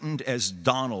frightened as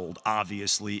Donald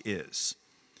obviously is.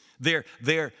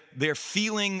 Their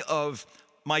feeling of,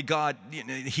 my God,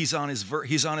 he's on his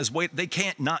way. They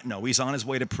can't not know he's on his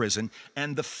way to prison,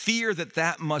 and the fear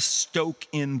that must stoke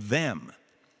in them,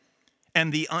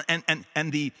 and the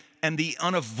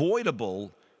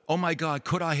unavoidable. Oh my God,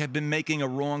 could I have been making a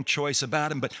wrong choice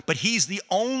about him? But he's the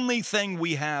only thing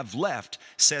we have left,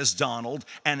 says Donald,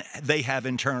 and they have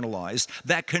internalized,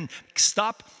 that can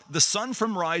stop the sun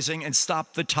from rising and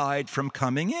stop the tide from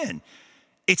coming in.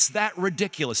 It's that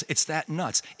ridiculous. It's that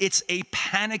nuts. It's a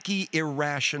panicky,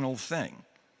 irrational thing.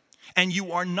 And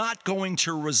you are not going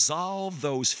to resolve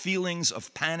those feelings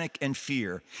of panic and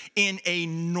fear in a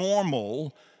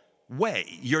normal way.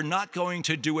 You're not going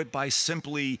to do it by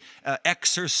simply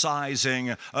exercising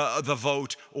the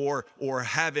vote or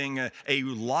having a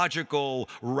logical,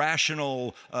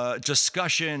 rational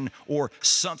discussion or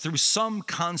through some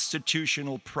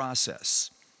constitutional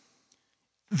process.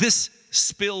 This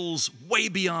spills way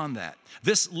beyond that.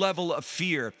 This level of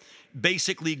fear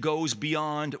basically goes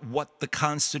beyond what the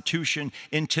Constitution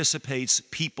anticipates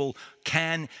people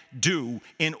can do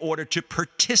in order to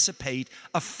participate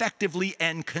effectively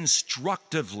and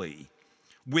constructively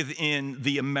within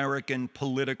the American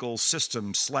political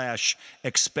system /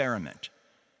 experiment.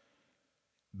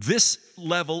 This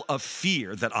level of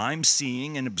fear that I'm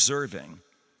seeing and observing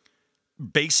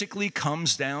basically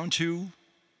comes down to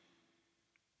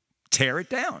tear it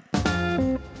down.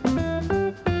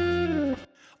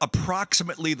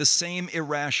 Approximately the same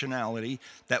irrationality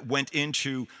that went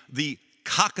into the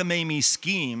cockamamie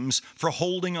schemes for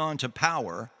holding on to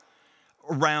power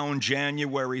around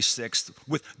January 6th,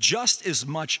 with just as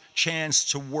much chance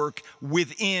to work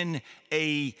within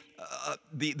the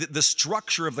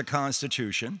structure of the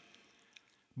Constitution,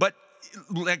 but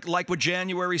like with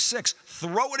January 6th,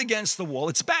 throw it against the wall.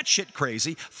 It's batshit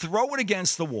crazy. Throw it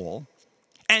against the wall,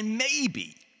 and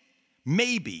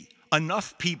maybe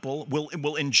enough people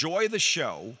will enjoy the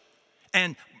show,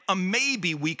 and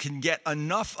maybe we can get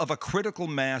enough of a critical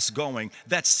mass going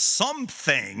that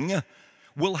something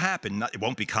will happen. It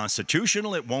won't be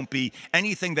constitutional, it won't be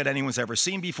anything that anyone's ever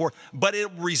seen before, but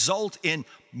it will result in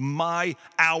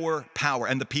our power,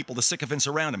 and the people, the sycophants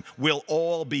around him, will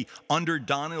all be under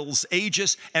Donald's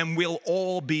aegis, and we'll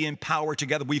all be in power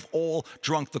together. We've all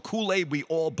drunk the Kool-Aid. We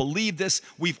all believe this.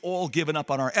 We've all given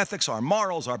up on our ethics, our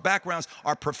morals, our backgrounds,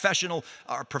 our professional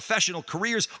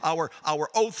careers, our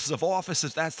oaths of office,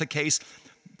 if that's the case.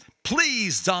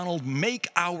 Please, Donald, make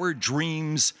our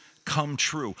dreams come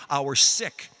true. Our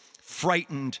sick,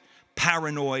 frightened,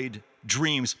 paranoid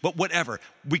dreams, but whatever.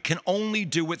 We can only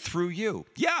do it through you.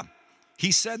 Yeah,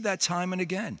 he said that time and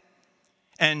again.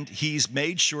 And he's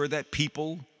made sure that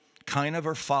people kind of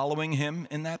are following him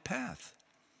in that path.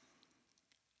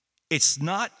 It's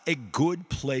not a good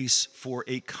place for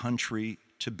a country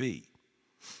to be.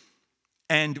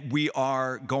 And we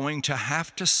are going to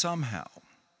have to somehow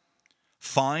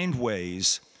find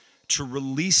ways to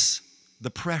release the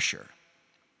pressure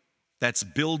that's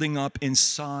building up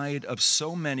inside of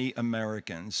so many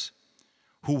Americans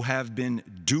who have been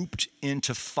duped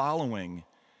into following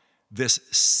this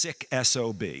sick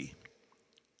SOB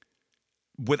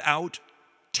without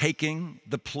taking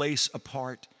the place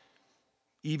apart,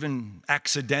 even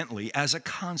accidentally, as a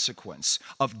consequence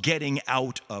of getting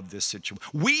out of this situation.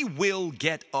 We'll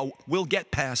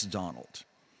get past Donald.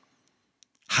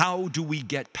 How do we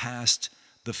get past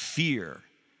the fear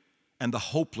and the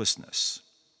hopelessness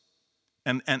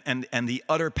and the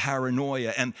utter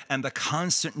paranoia and the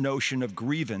constant notion of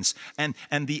grievance and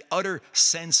the utter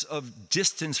sense of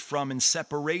distance from and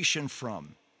separation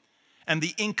from, and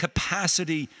the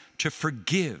incapacity to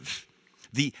forgive,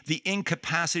 the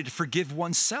incapacity to forgive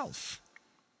oneself,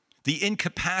 the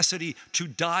incapacity to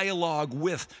dialogue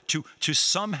with, to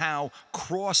somehow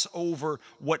cross over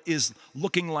what is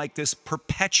looking like this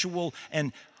perpetual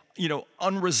and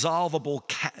unresolvable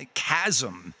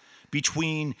chasm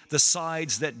between the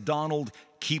sides that Donald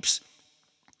keeps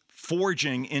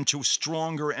forging into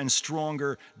stronger and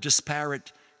stronger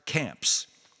disparate camps.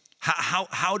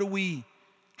 How do we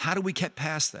get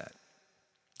past that?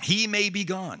 He may be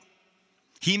gone.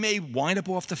 He may wind up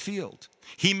off the field.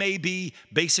 He may be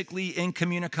basically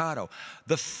incommunicado.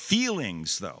 The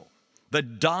feelings, though, the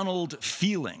Donald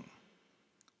feeling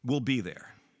will be there.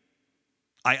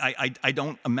 I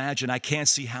don't imagine, I can't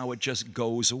see how it just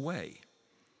goes away.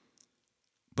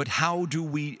 But how do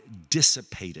we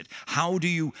dissipate it? How do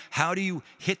you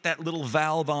hit that little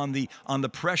valve on the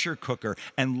pressure cooker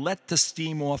and let the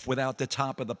steam off without the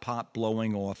top of the pot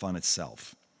blowing off on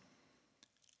itself?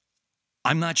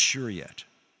 I'm not sure yet.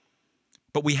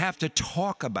 But we have to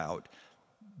talk about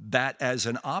that as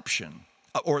an option,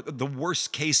 or the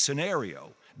worst case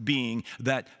scenario being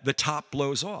that the top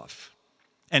blows off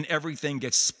and everything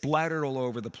gets splattered all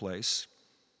over the place,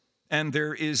 and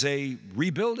there is a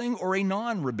rebuilding or a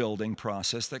non-rebuilding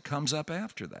process that comes up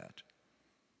after that.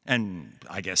 And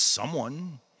I guess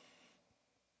someone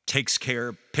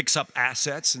picks up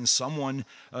assets, and someone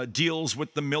deals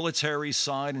with the military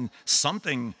side, and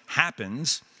something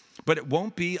happens, but it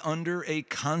won't be under a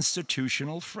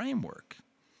constitutional framework.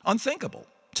 Unthinkable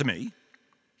to me,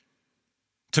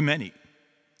 to many.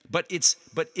 But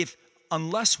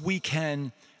unless we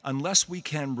can unless we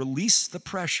can release the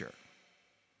pressure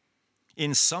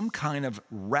in some kind of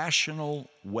rational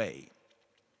way,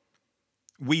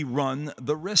 we run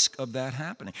the risk of that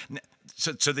happening.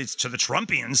 So to the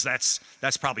Trumpians,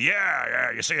 that's probably,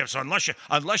 yeah. You see, so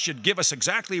unless you give us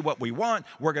exactly what we want,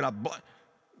 we're gonna. But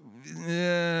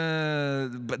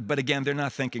again, they're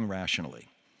not thinking rationally,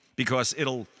 because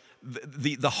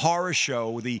the horror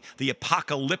show, the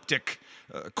apocalyptic,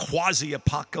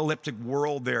 quasi-apocalyptic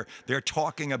world they're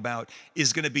talking about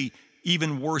is going to be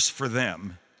even worse for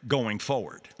them going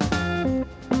forward.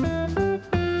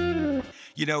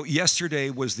 You know, yesterday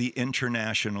was the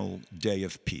International Day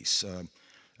of Peace,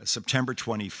 September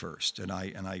 21st,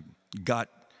 and I got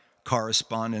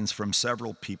correspondence from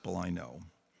several people I know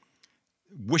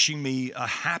wishing me a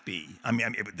happy,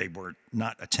 they were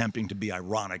not attempting to be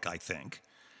ironic, I think,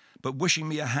 but wishing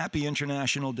me a happy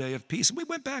International Day of Peace. And we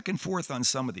went back and forth on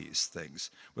some of these things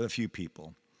with a few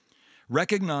people,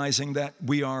 recognizing that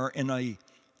we are in a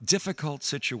difficult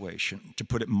situation, to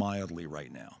put it mildly,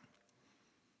 right now.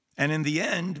 And in the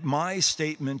end, my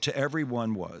statement to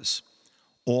everyone was,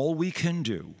 all we can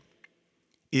do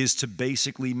is to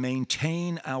basically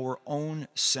maintain our own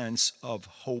sense of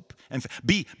hope and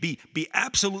be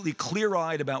absolutely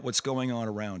clear-eyed about what's going on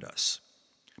around us,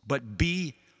 but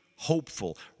be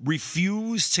hopeful.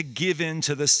 Refuse to give in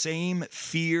to the same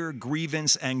fear,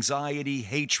 grievance, anxiety,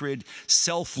 hatred,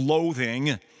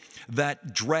 self-loathing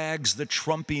that drags the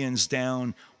Trumpians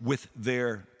down with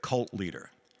their cult leader.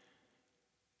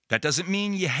 That doesn't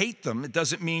mean you hate them. It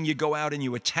doesn't mean you go out and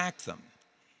you attack them.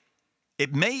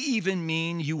 It may even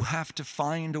mean you have to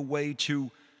find a way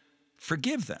to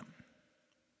forgive them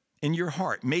in your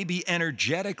heart. Maybe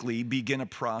energetically begin a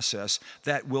process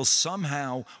that will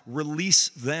somehow release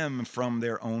them from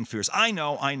their own fears. I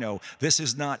know, this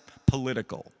is not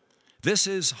political. This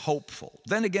is hopeful.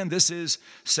 Then again, this is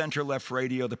center-left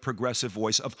radio, the progressive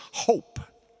voice of hope,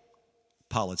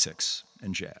 politics,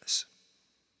 and jazz.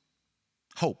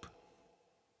 Hope.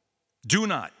 Do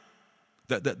not.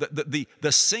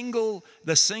 The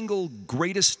single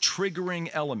greatest triggering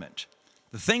element,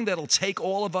 the thing that'll take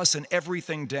all of us and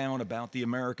everything down about the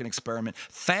American experiment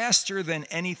faster than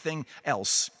anything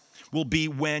else, will be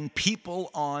when people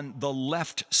on the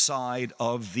left side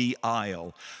of the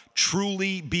aisle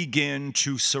truly begin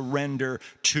to surrender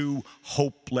to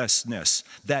hopelessness.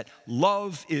 That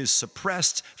love is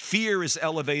suppressed, fear is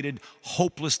elevated,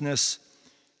 hopelessness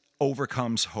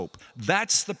overcomes hope.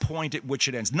 That's the point at which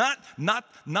it ends.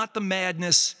 Not the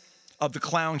madness of the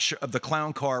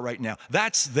clown car right now.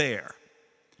 That's there.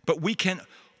 But we can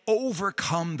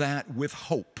overcome that with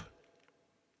hope.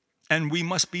 And we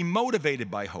must be motivated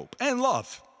by hope and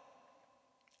love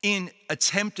in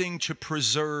attempting to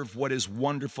preserve what is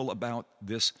wonderful about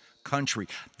this country.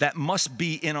 That must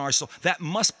be in our soul. That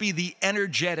must be the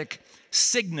energetic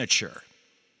signature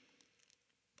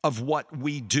of what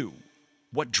we do.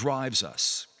 What drives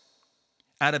us,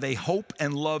 out of a hope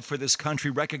and love for this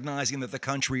country, recognizing that the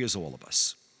country is all of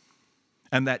us,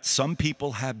 and that some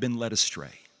people have been led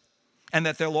astray, and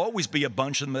that there'll always be a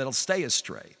bunch of them that'll stay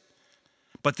astray.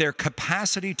 But their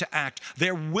capacity to act,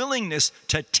 their willingness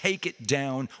to take it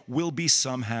down will be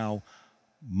somehow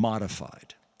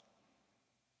modified.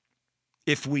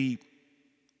 If we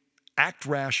act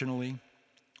rationally,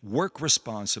 work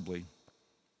responsibly,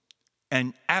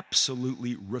 and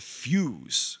absolutely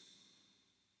refuse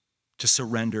to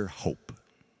surrender hope.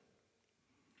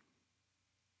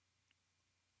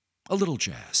 A little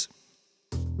jazz.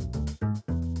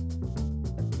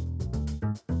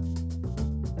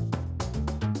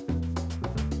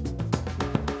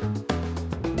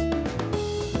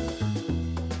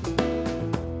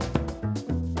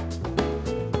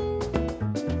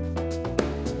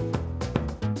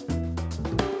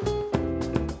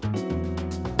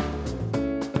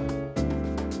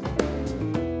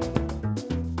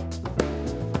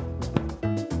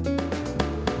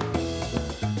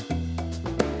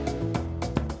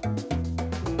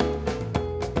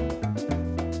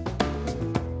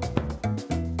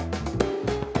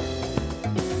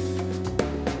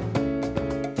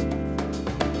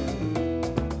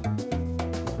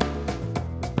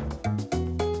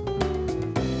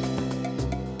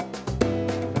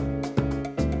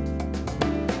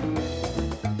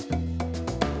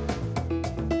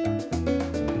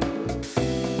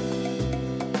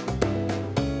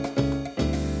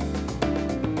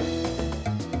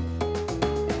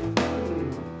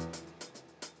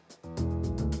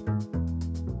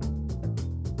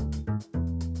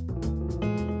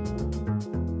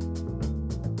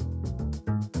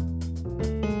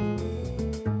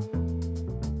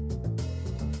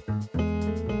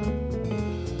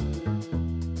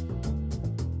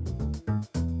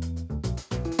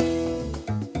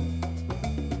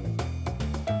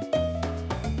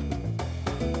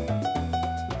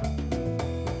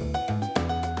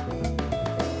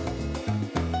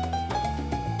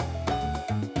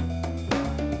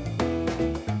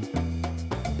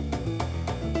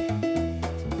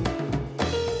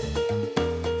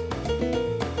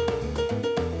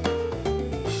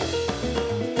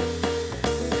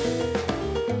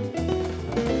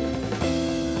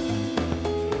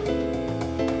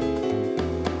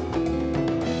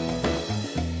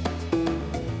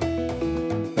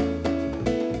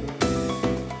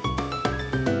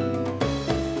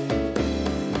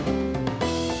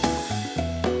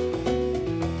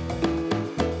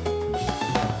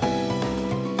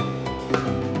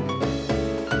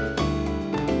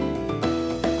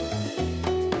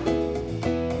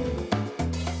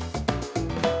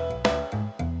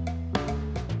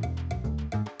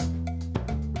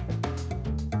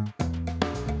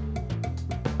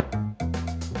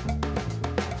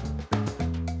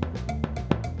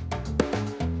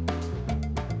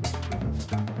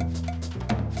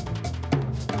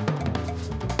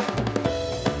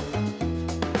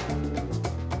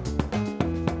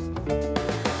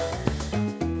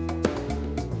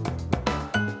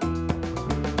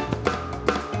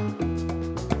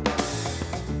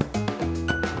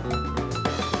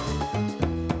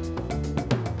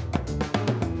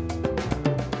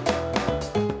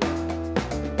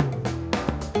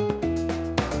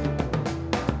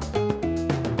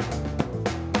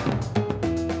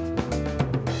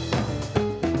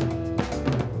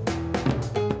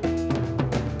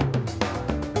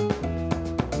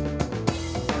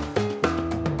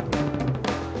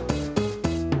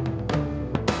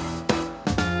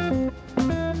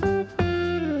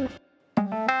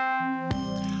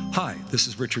 Hi, this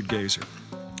is Richard Gazer.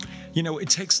 You know, it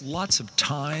takes lots of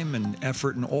time and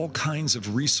effort and all kinds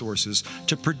of resources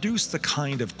to produce the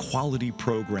kind of quality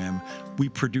program we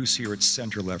produce here at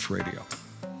Center Left Radio.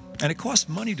 And it costs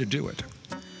money to do it.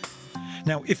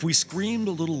 Now, if we screamed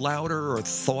a little louder or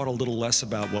thought a little less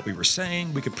about what we were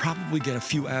saying, we could probably get a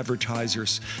few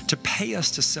advertisers to pay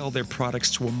us to sell their products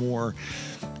to a more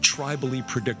tribally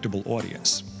predictable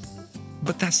audience.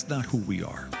 But that's not who we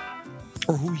are,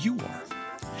 or who you are.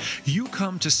 You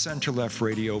come to Center Left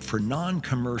Radio for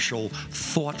non-commercial,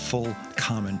 thoughtful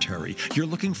commentary. You're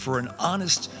looking for an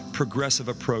honest, progressive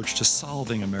approach to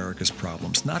solving America's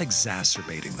problems, not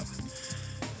exacerbating them.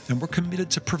 And we're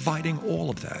committed to providing all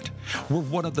of that. We're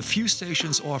one of the few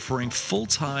stations offering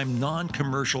full-time,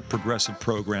 non-commercial progressive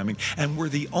programming, and we're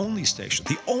the only station,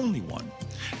 the only one,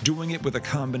 doing it with a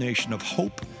combination of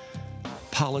hope,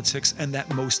 politics, and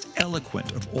that most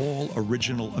eloquent of all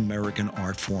original American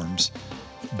art forms,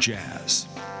 jazz.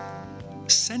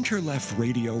 Center Left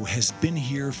Radio has been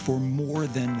here for more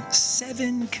than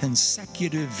 7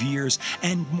 consecutive years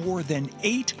and more than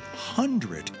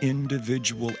 800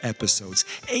 individual episodes.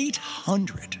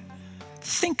 800!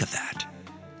 Think of that.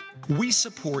 We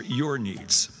support your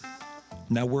needs.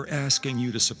 Now we're asking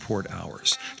you to support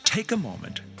ours. Take a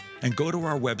moment and go to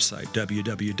our website,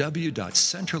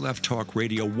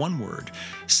 www.centerlefttalkradio, one word,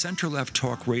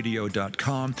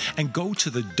 centerlefttalkradio.com, and go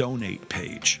to the donate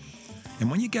page.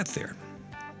 And when you get there,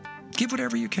 give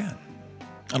whatever you can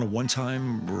on a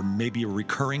one-time or maybe a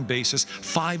recurring basis,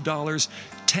 $5, $10,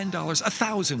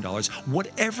 $1,000,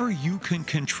 whatever you can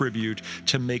contribute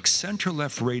to make Center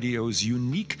Left Radio's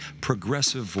unique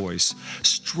progressive voice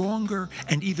stronger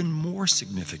and even more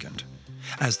significant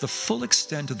as the full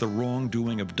extent of the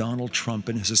wrongdoing of Donald Trump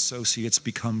and his associates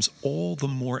becomes all the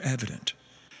more evident.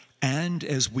 And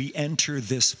as we enter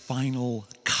this final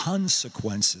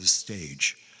consequences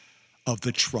stage of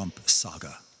the Trump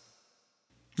saga.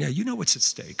 Yeah, you know what's at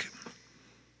stake.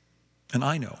 And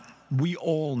I know, we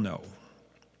all know,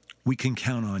 we can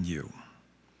count on you.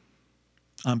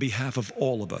 On behalf of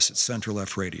all of us at Center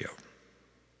Left Radio,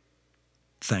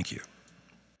 thank you.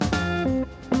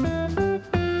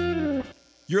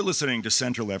 You're listening to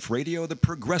Center Left Radio, the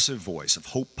progressive voice of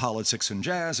hope, politics, and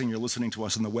jazz, and you're listening to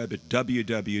us on the web at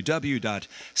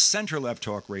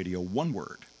www.centerlefttalkradio, one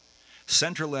word,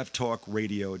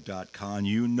 centerlefttalkradio.com.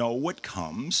 You know what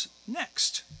comes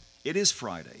next. It is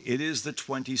Friday. It is the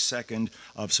 22nd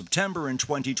of September in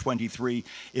 2023.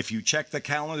 If you check the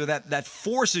calendar, that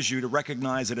forces you to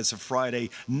recognize that it's a Friday.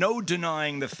 No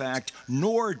denying the fact,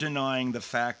 nor denying the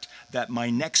fact that my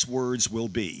next words will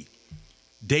be,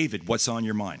 David, what's on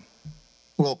your mind?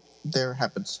 Well, there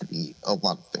happens to be a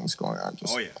lot of things going on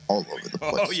just all over the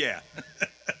place. Oh, yeah.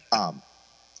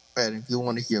 And if you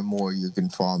want to hear more, you can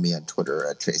follow me on Twitter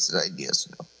at Chase's Ideas.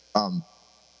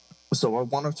 So I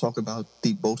want to talk about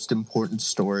the most important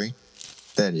story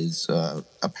that is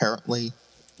apparently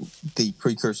the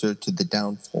precursor to the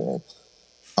downfall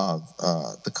of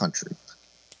the country.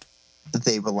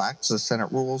 They relax the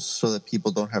Senate rules so that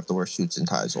people don't have to wear suits and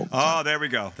ties all the time. Oh, there we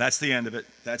go. That's the end of it.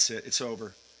 That's it. It's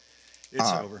over.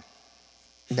 It's over.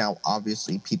 Now,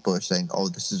 obviously, people are saying, oh,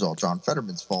 this is all John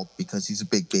Fetterman's fault because he's a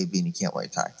big baby and he can't wear a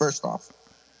tie. First off,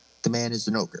 the man is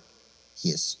an ogre. He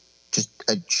is just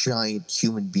a giant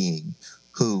human being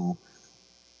who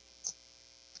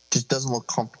just doesn't look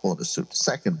comfortable in a suit.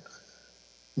 Second,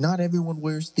 not everyone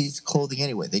wears these clothing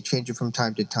anyway. They change it from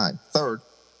time to time. Third,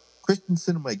 Kristen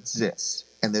Sinema exists,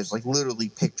 and there's like literally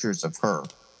pictures of her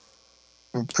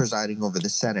presiding over the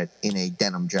Senate in a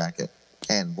denim jacket,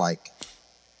 and like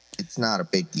it's not a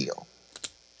big deal.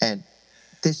 And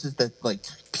this is the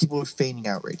people are feigning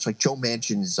outrage. Like Joe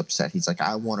Manchin is upset. He's like,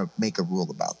 I want to make a rule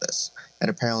about this,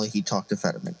 and apparently he talked to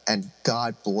Fetterman, and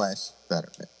God bless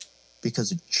Fetterman,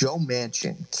 because Joe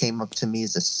Manchin came up to me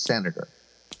as a senator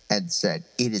and said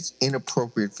it is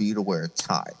inappropriate for you to wear a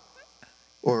tie,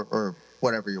 or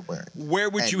whatever you're wearing. Where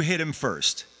would you hit him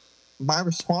first? My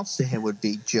response to him would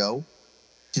be, Joe,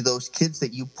 do those kids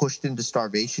that you pushed into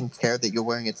starvation care that you're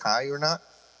wearing a tie or not?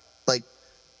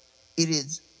 It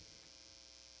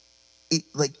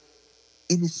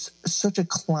is such a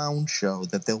clown show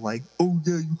that they're like, oh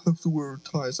yeah, you have to wear a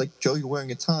tie. It's like, Joe, you're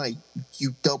wearing a tie,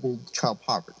 you doubled child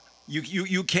poverty.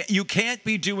 You can't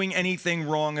be doing anything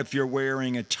wrong if you're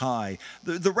wearing a tie.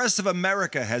 The rest of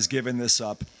America has given this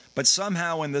up. But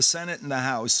somehow in the Senate and the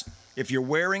House, if you're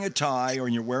wearing a tie or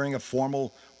you're wearing a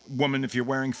formal woman, if you're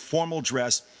wearing formal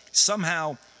dress,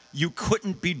 somehow you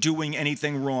couldn't be doing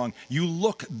anything wrong. You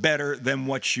look better than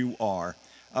what you are.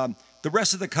 The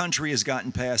rest of the country has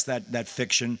gotten past that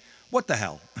fiction. What the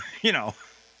hell? Yeah.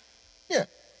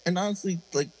 And honestly,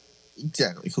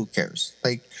 Exactly. Who cares?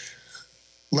 Like,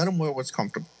 let them wear what's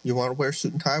comfortable. You want to wear a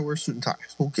suit and tie? Wear a suit and tie.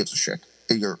 Who gives a shit?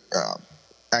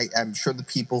 I'm sure the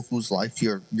people whose life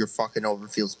you're fucking over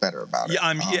feels better about it.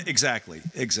 Exactly.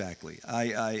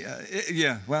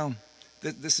 Yeah. Well,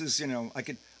 this is I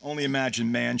could only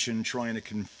imagine Manchin trying to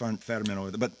confront Fetterman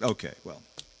over there. But okay, well.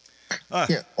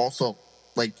 Yeah. Also,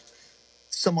 like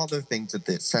some other things that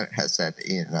the Senate has said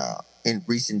in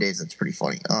recent days that's pretty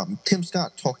funny. Tim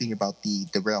Scott talking about the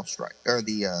rail strike or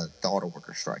the auto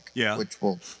worker strike. Yeah. Which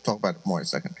we'll talk about it more in a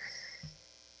second.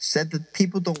 Said that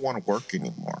people don't want to work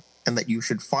anymore and that you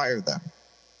should fire them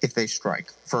if they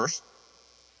strike. First,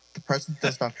 the president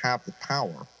does not have the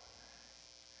power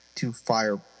to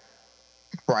fire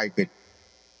private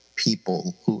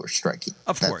people who are striking.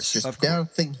 Of That's course. just not a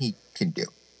thing he can do.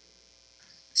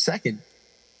 Second,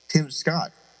 Tim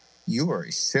Scott, you are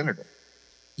a senator.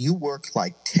 You work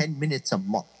like 10 minutes a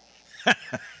month.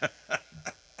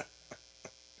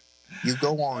 You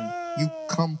go on, you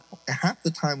come half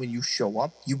the time when you show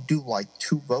up, you do like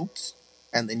 2 votes,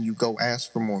 and then you go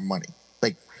ask for more money.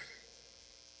 Like,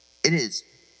 it is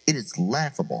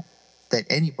laughable that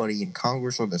anybody in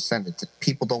Congress or the Senate, that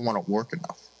people don't want to work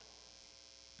enough.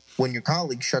 When your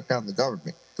colleagues shut down the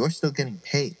government, you're still getting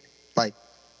paid. Like,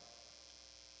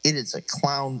 it is a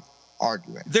clown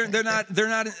argument. They're not.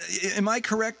 Am I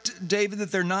correct, David,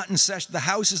 that they're not in session? The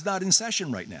House is not in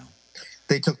session right now.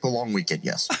 They took the long weekend,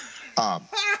 yes.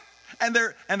 And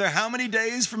they're how many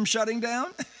days from shutting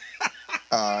down?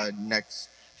 Next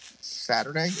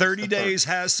Saturday. 30 days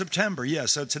has September. Yeah,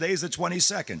 so today's the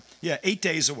 22nd. Yeah, 8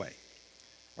 days away.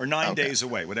 Or 9 days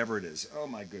away, whatever it is. Oh,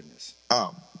 my goodness.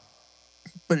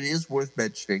 But it is worth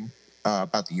mentioning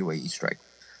about the UAE strike.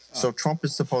 So Trump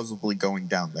is supposedly going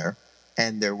down there,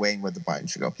 and they're weighing whether Biden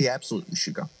should go. He absolutely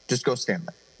should go. Just go stand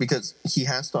there. Because he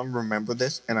has to remember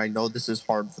this, and I know this is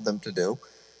hard for them to do.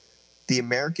 The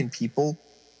American people,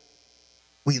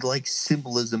 we like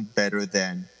symbolism better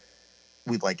than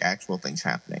we like actual things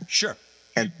happening. Sure.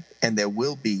 And there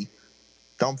will be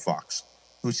dumb fucks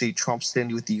who see Trump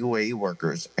standing with the UAE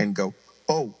workers and go,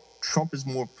 oh, Trump is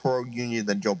more pro-union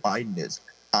than Joe Biden is.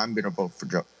 I'm going to vote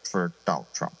for Donald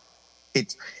Trump.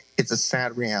 It's a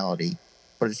sad reality,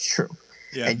 but it's true.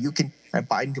 Yeah. And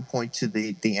Biden can point to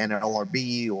the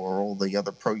NLRB or all the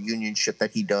other pro-union shit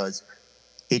that he does.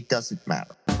 It doesn't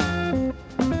matter.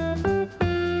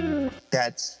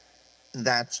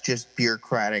 That's just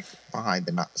bureaucratic behind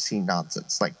the scene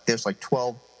nonsense. Like, there's like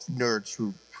 12 nerds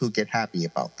who get happy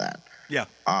about that. Yeah.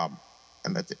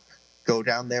 And that's it. Go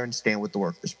down there and stand with the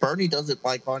workers. Bernie does it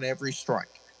like on every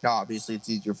strike. Now, obviously, it's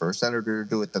easier for a senator to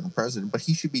do it than the president, but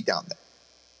he should be down there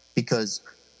because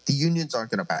the unions aren't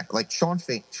going to back. Like Sean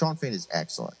Fain is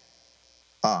excellent.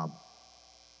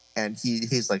 And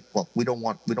he's like, well, we don't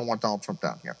want Donald Trump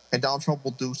down here. And Donald Trump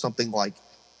will do something like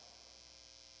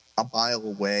a mile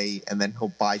away, and then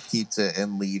he'll buy pizza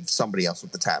and leave somebody else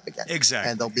with the tab again.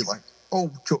 Exactly. And they'll be like,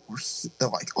 they're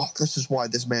like, oh, this is why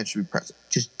this man should be president.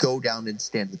 Just go down and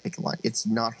stand in the picket line. It's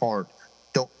not hard.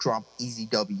 Don't drop easy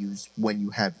W's when you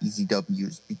have easy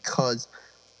W's, because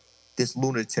this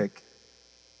lunatic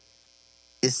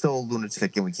is still a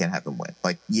lunatic and we can't have him win.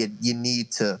 Like, you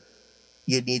need to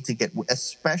get,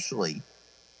 especially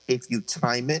if you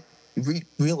time it.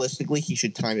 Realistically, he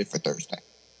should time it for Thursday.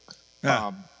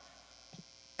 Yeah.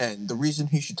 And the reason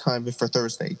he should time it for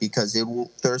Thursday, because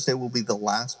Thursday will be the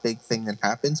last big thing that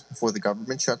happens before the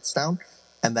government shuts down,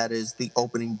 and that is the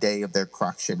opening day of their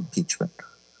crock shit impeachment.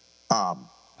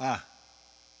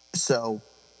 So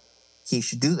he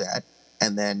should do that,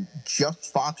 and then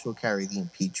just Fox will carry the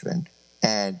impeachment,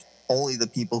 and only the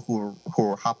people who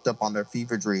are hopped up on their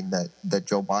fever dream that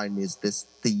Joe Biden is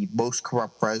the most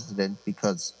corrupt president,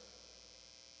 because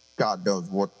God knows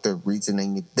what the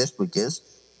reasoning this week is.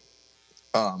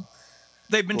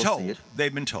 They've been told.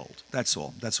 They've been told. That's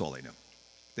all. That's all they know.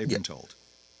 They've been told.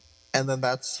 And then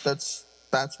that's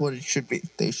what it should be.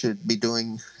 They should be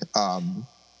doing.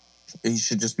 You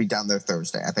should just be down there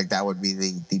Thursday. I think that would be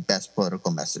the best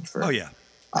political message for. Oh yeah.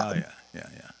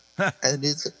 Yeah. And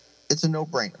it's a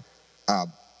no-brainer.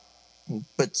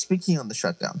 But speaking on the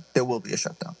shutdown, there will be a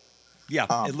shutdown. Yeah,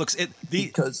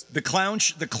 because the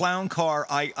clown car.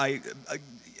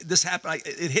 This happened.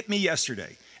 It hit me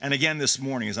yesterday, and again this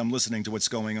morning as I'm listening to what's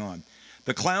going on.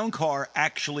 The clown car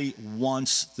actually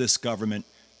wants this government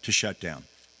to shut down,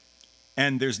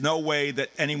 and there's no way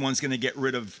that anyone's going to get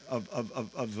rid of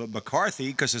McCarthy,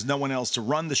 because there's no one else to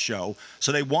run the show.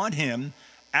 So they want him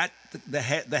at the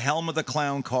helm of the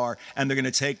clown car, and they're going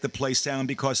to take the place down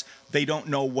because they don't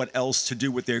know what else to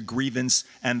do with their grievance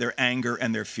and their anger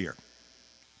and their fear.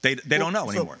 They don't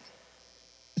know anymore.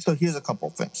 So here's a couple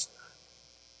of things.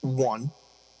 one,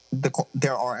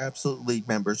 there are absolutely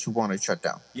members who want to shut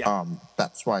down. Yeah.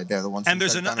 That's why they're the ones. And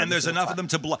there's enough of them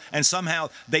to block, and somehow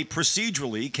they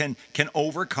procedurally can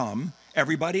overcome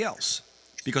everybody else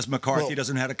because McCarthy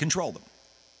doesn't know how to control them.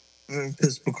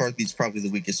 Because McCarthy's probably the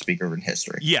weakest speaker in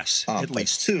history. Yes, at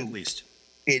least.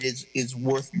 It is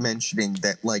worth mentioning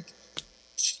that, like,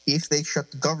 if they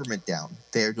shut the government down,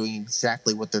 they're doing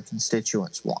exactly what their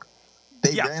constituents want.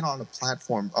 They ran on a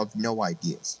platform of no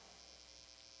ideas.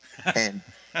 And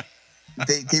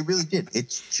they really did.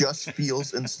 It's just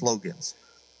feels and slogans.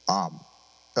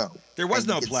 There was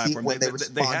no platform.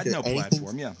 They had no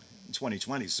platform, in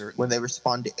 2020, certainly. When they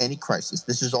respond to any crisis,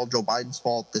 this is all Joe Biden's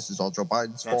fault. This is all Joe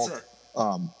Biden's fault.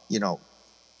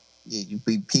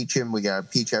 We impeach him. We got to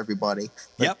impeach everybody.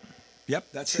 Like,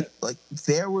 yep, that's it. Like,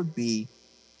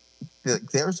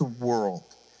 there's a world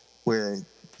where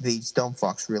these dumb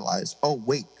fucks realize, oh,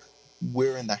 wait,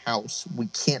 we're in the House. We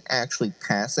can't actually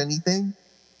pass anything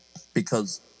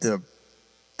because the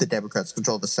Democrats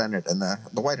control the Senate and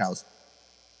the White House.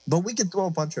 But we can throw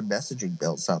a bunch of messaging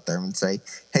bills out there and say,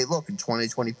 hey, look, in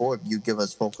 2024, if you give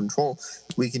us full control,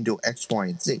 we can do X, Y,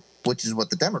 and Z, which is what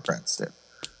the Democrats did.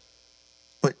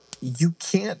 But you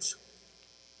can't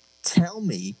tell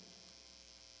me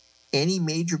any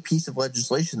major piece of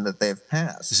legislation that they've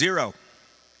passed. Zero.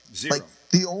 Like,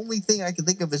 the only thing I can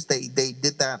think of is they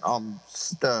did that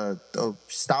the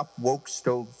Stop Woke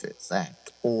Stoves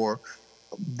Act, or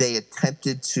they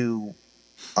attempted to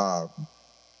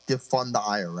defund the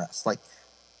IRS. Like,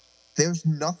 there's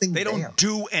nothing They there. don't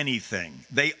do anything.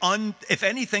 If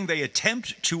anything, they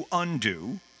attempt to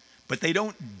undo, but they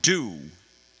don't do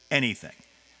anything.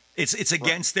 It's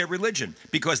against their religion,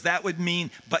 because that would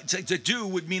mean, but to do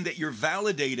would mean that you're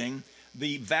validating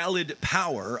the valid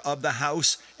power of the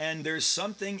House, and there's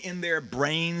something in their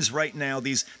brains right now,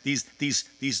 these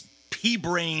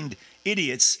pea-brained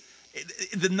idiots,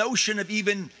 the notion of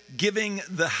even giving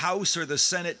the House or the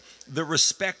Senate the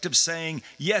respect of saying,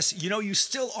 yes, you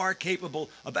still are capable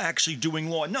of actually doing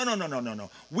law. No.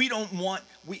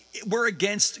 We're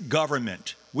against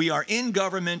government. We are in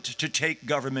government to take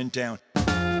government down.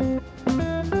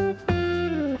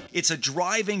 It's a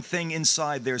driving thing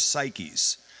inside their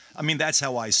psyches. I mean, that's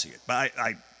how I see it, but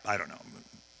I don't know.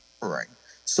 Right.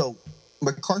 So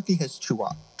McCarthy has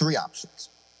three options.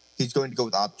 He's going to go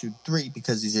with option 3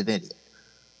 because he's an idiot.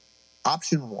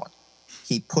 Option 1,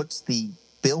 he puts the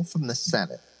bill from the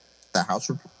Senate, that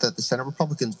the Senate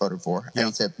Republicans voted for, and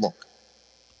he said, look,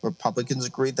 Republicans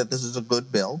agreed that this is a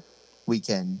good bill. We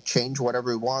can change whatever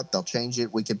we want. They'll change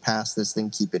it. We can pass this thing,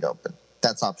 keep it open.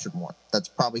 That's option 1. That's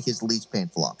probably his least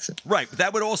painful option. Right. But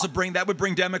that would also bring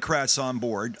Democrats on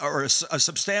board, or a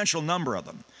substantial number of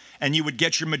them, and you would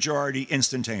get your majority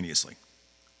instantaneously.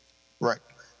 Right.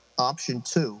 Option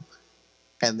 2,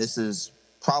 and this is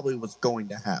probably what's going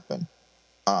to happen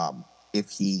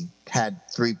if he had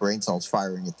 3 brain cells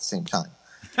firing at the same time.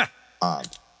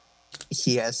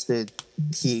 He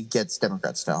gets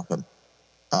Democrats to help him.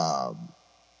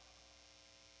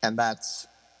 And that's,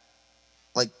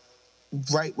 like,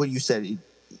 right what you said.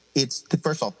 It's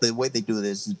first off, the way they do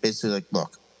this is basically like,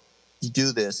 look, you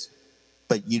do this,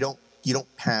 but you don't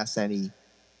pass any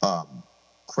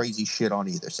crazy shit on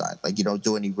either side. Like, you don't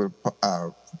do any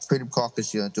Freedom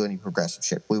Caucus, you don't do any progressive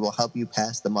shit. We will help you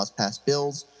pass the must-pass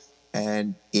bills,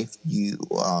 and if you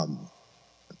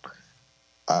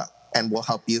and we'll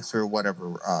help you through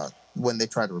whatever when they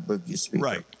try to remove you,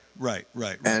 speaker. Right.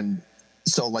 And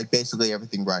so, like, basically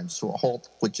everything grinds to a halt,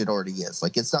 which it already is.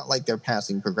 Like, it's not like they're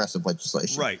passing progressive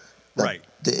legislation. Right.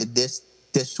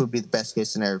 This would be the best case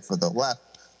scenario for the left.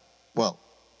 Well,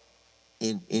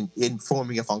 in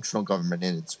forming a functional government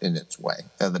in its way,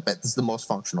 this is the most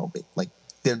functional bit. Like,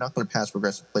 they're not going to pass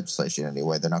progressive legislation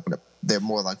anyway. They're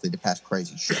more likely to pass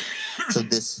crazy shit. So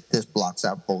this blocks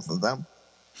out both of them.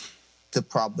 The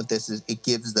problem with this is it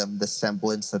gives them the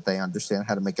semblance that they understand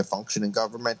how to make a functioning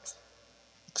government.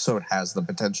 So it has the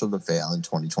potential to fail in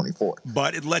 2024.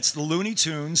 But it tells the Looney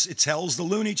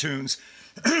Tunes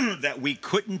that we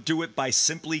couldn't do it by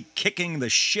simply kicking the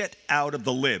shit out of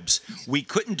the libs. We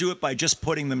couldn't do it by just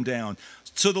putting them down.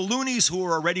 So the loonies who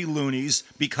are already loonies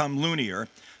become loonier.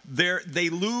 They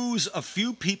lose a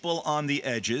few people on the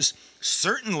edges.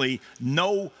 Certainly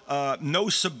no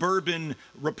suburban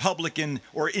Republican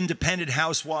or independent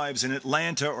housewives in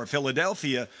Atlanta or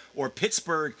Philadelphia or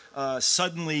Pittsburgh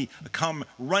suddenly come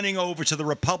running over to the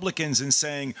Republicans and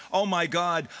saying, oh my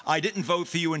God, I didn't vote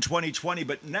for you in 2020,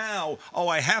 but now,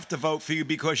 I have to vote for you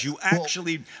because you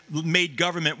actually made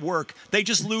government work. They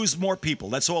just lose more people.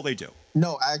 That's all they do.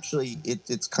 No, actually,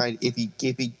 it's kind of, if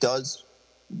he does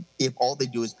if all they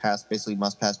do is pass basically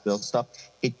must-pass bill stuff,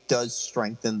 it does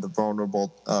strengthen the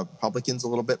vulnerable Republicans a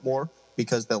little bit more,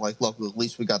 because they're like, look, at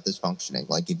least we got this functioning.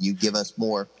 Like, if you give us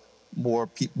more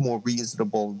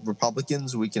reasonable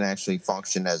Republicans, we can actually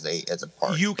function as a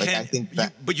party. You like, can, I think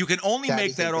that, but you can only that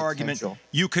make is a that argument. potential.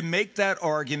 You can make that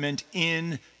argument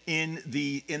in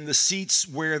the seats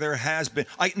where there has been.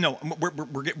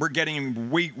 We're getting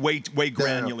way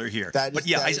granular here. But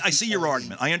yeah, I see your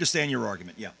argument. I understand your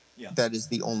argument. Yeah. That is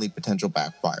the only potential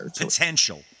backfire to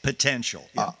potential.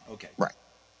 Yeah. Okay. Right.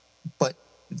 But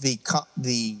the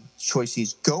choice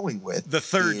he's going with, the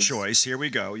third choice. Here we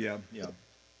go. Yeah.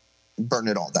 Burn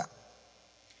it all down.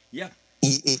 Yeah.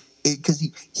 Because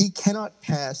he cannot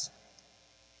pass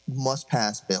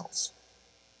must-pass bills.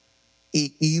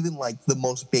 Even like the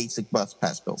most basic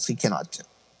must-pass bills, he cannot do.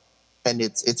 And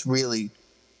it's really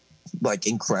like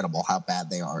incredible how bad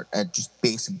they are at just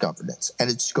basic governance. And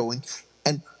it's going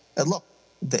and look,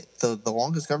 the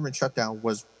longest government shutdown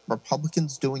was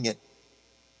Republicans doing it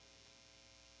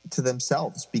to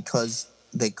themselves because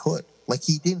they could. Like,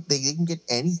 they didn't get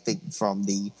anything from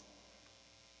the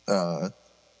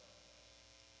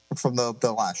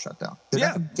last shutdown. They're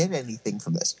not going to get anything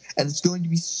from this, and it's going to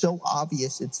be so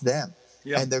obvious it's them.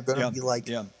 And they're going to be like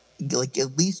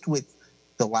at least with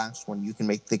the last one, you can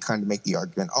make the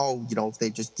argument, oh, if they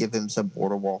just give him some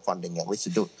border wall funding, at least to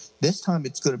do it. This time,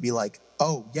 it's going to be like,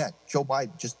 oh yeah, Joe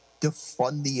Biden, just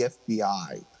defund the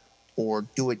FBI or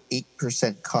do an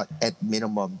 8% cut at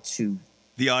minimum to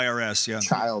the IRS,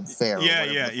 child fare.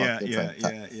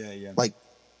 Yeah. Like,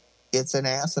 it's an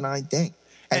asinine thing.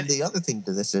 And the other thing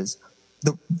to this is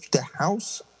the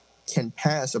House can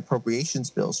pass appropriations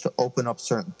bills to open up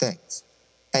certain things.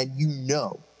 And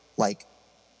like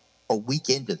a week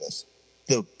into this,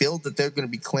 the bill that they're going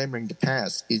to be clamoring to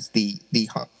pass is the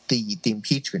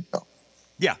impeachment bill.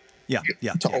 Yeah.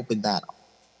 To open that up.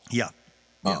 Yeah.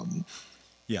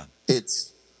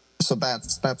 It's so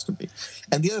that's going to be.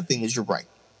 And the other thing is, you're right.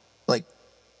 Like,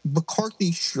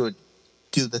 McCarthy should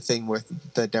do the thing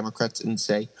with the Democrats and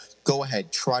say, go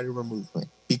ahead, try to remove me.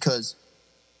 Because,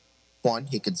 one,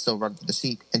 he can still run for the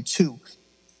seat. And two,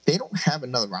 they don't have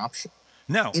another option.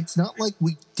 No. It's not like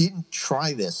we didn't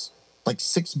try this like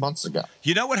 6 months ago.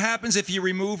 You know what happens if you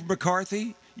remove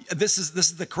McCarthy? This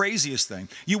is the craziest thing.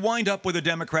 You wind up with a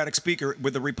Democratic speaker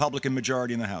with a Republican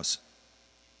majority in the House.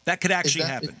 That could actually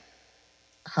happen.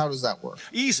 How does that work?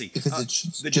 Easy. Because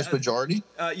it's just majority?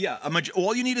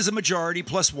 All you need is a majority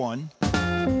plus one.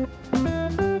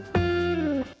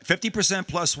 50%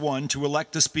 plus one to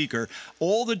elect a speaker.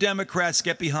 All the Democrats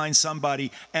get behind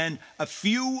somebody, and a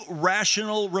few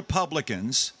rational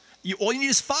Republicans, all you need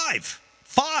is five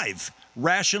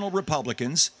rational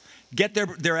Republicans get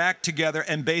their act together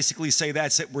and basically say,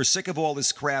 that's it, we're sick of all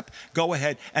this crap, go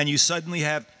ahead, and you suddenly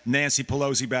have Nancy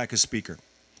Pelosi back as speaker.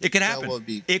 It could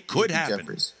happen. It could happen.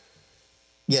 Jeffries.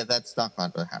 Yeah, that's not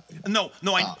going to happen. No,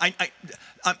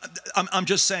 I'm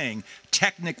just saying,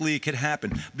 technically it could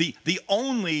happen. The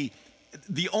only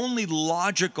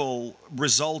logical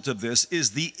result of this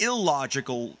is the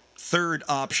illogical third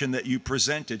option that you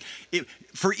presented.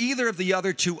 For either of the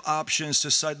other two options to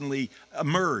suddenly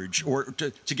emerge or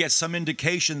to get some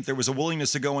indication that there was a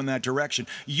willingness to go in that direction,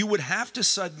 you would have to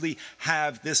suddenly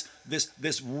have this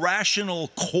rational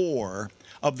core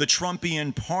of the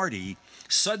Trumpian party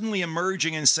suddenly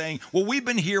emerging and saying, well, we've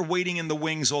been here waiting in the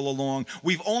wings all along.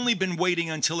 We've only been waiting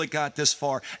until it got this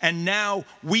far, and now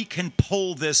we can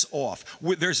pull this off.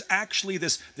 There's actually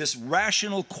this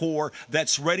rational core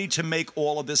that's ready to make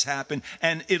all of this happen,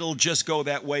 and it'll just go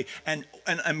that way.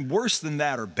 And worse than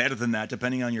that, or better than that,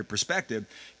 depending on your perspective,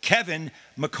 Kevin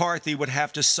McCarthy would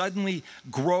have to suddenly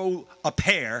grow a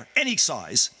pair, any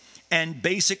size, and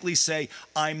basically say,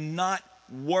 I'm not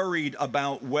worried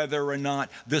about whether or not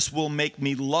this will make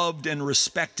me loved and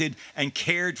respected and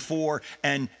cared for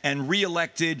and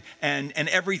reelected and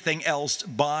everything else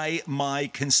by my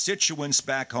constituents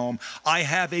back home. I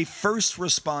have a first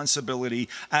responsibility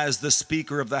as the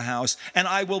Speaker of the House, and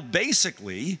I will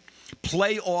basically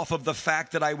play off of the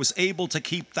fact that I was able to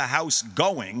keep the House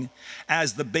going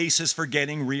as the basis for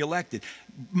getting reelected.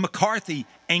 McCarthy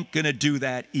ain't going to do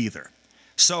that either.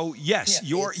 So yes,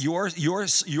 your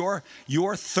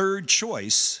third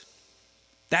choice,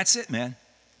 that's it, man.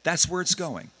 That's where it's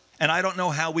going. And I don't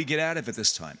know how we get out of it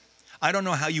this time. I don't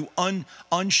know how you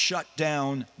unshut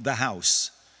down the House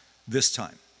this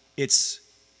time. It's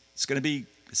going to be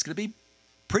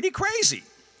pretty crazy.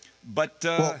 But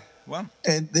well,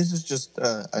 and this is just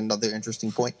another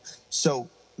interesting point. So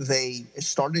they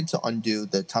started to undo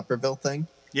the Tupperville thing.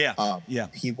 Yeah.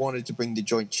 He wanted to bring the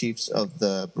Joint Chiefs of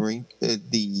the Marine,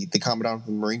 the Commandant of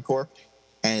the Marine Corps,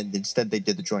 and instead they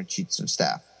did the Joint Chiefs of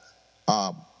Staff.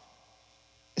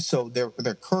 So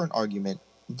their current argument,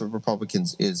 the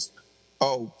Republicans, is,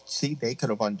 oh, see, they could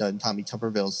have undone Tommy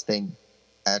Tuberville's thing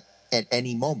at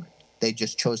any moment. They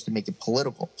just chose to make it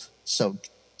political. So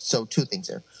two things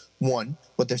there. One,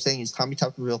 what they're saying is Tommy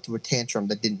Tuberville threw a tantrum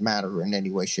that didn't matter in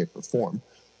any way, shape, or form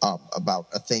about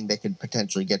a thing that could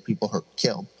potentially get people hurt,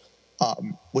 killed,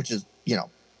 which is,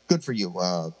 good for you,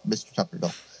 Mr.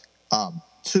 Tuberville.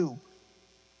 Two,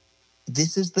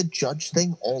 this is the judge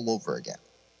thing all over again.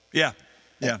 Yeah.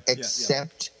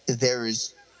 Except there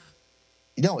is,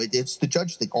 it's the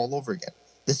judge thing all over again.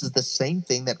 This is the same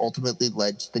thing that ultimately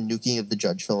led to the nuking of the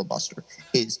judge filibuster,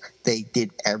 is they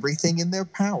did everything in their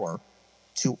power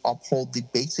to uphold the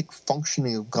basic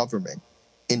functioning of government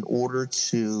in order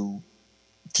to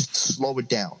just slow it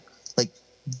down. Like,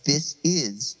 this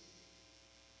is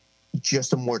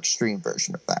just a more extreme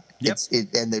version of that. Yep.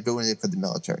 And they're doing it for the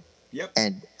military. Yep.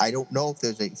 And I don't know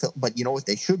if but you know what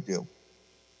they should do?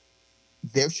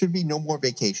 There should be no more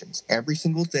vacations. Every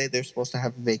single day they're supposed to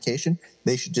have a vacation.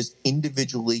 They should just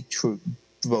individually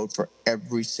vote for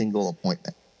every single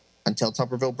appointment until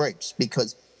Tuberville breaks.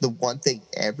 Because the one thing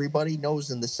everybody knows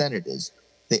in the Senate is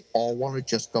they all want to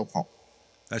just go home.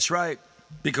 That's right.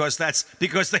 Because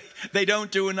they don't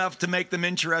do enough to make them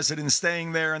interested in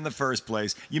staying there in the first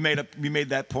place. You made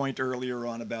that point earlier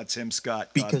on about Tim Scott.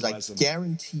 Because I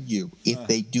guarantee you, if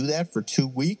they do that for 2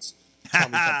 weeks,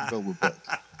 Tommy Tuberville will break.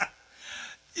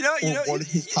 One of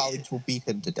his colleagues will beat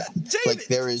him to death. David, like,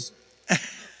 there is.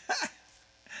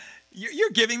 You're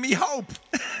giving me hope.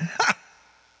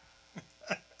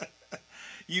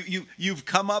 You've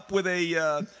come up with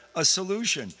a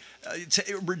solution.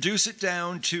 Reduce it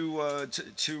down to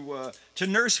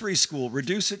nursery school.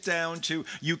 Reduce it down to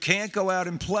you can't go out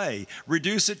and play.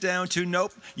 Reduce it down to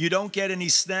nope, you don't get any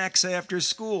snacks after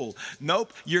school.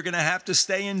 Nope, you're going to have to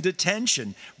stay in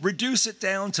detention. Reduce it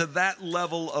down to that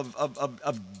level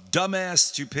of dumbass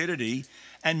stupidity,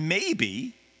 and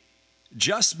maybe,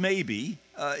 just maybe,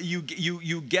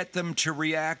 you get them to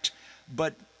react,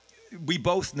 but. We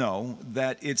both know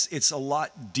that it's a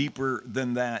lot deeper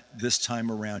than that this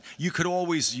time around. You could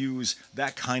always use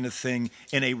that kind of thing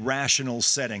in a rational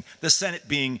setting. The Senate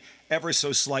being ever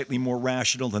so slightly more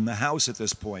rational than the House at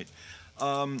this point.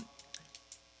 I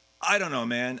don't know,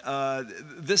 man. I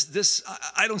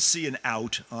don't see an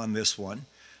out on this one,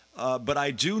 but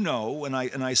I do know, and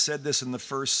I said this in the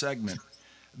first segment,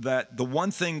 that the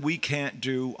one thing we can't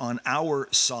do on our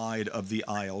side of the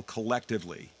aisle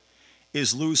collectively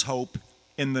is lose hope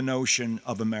in the notion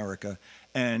of America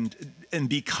and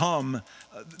become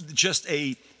just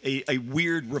a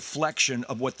weird reflection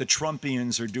of what the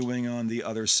Trumpians are doing on the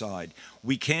other side.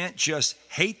 We can't just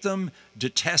hate them,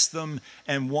 detest them,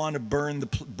 and want to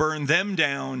burn them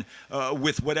down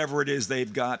with whatever it is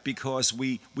they've got, because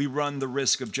we run the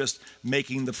risk of just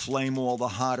making the flame all the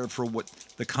hotter for what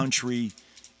the country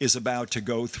is about to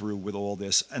go through with all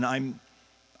this. And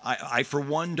I, for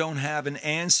one, don't have an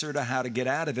answer to how to get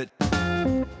out of it.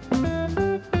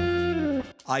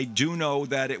 I do know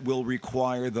that it will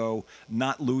require, though,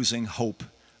 not losing hope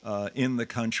in the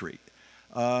country.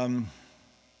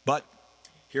 But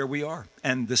here we are,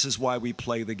 and this is why we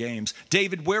play the games.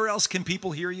 David, where else can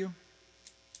people hear you?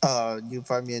 You can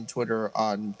find me on Twitter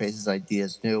on Basis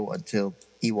Ideas New until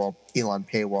Elon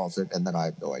paywalls it, and then I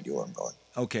have no idea where I'm going.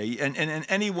 Okay, and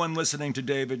anyone listening to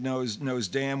David knows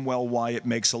damn well why it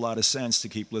makes a lot of sense to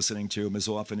keep listening to him as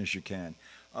often as you can.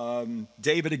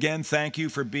 David, again, thank you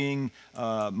for being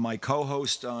my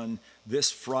co-host on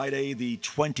this Friday, the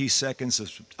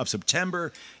 22nd of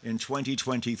September in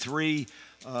 2023.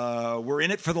 We're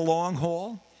in it for the long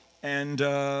haul, and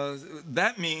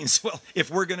that means, well,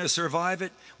 if we're going to survive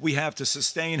it, we have to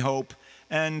sustain hope,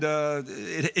 and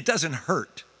it doesn't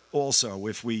hurt also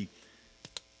if we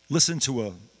listen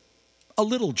to a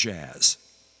little jazz.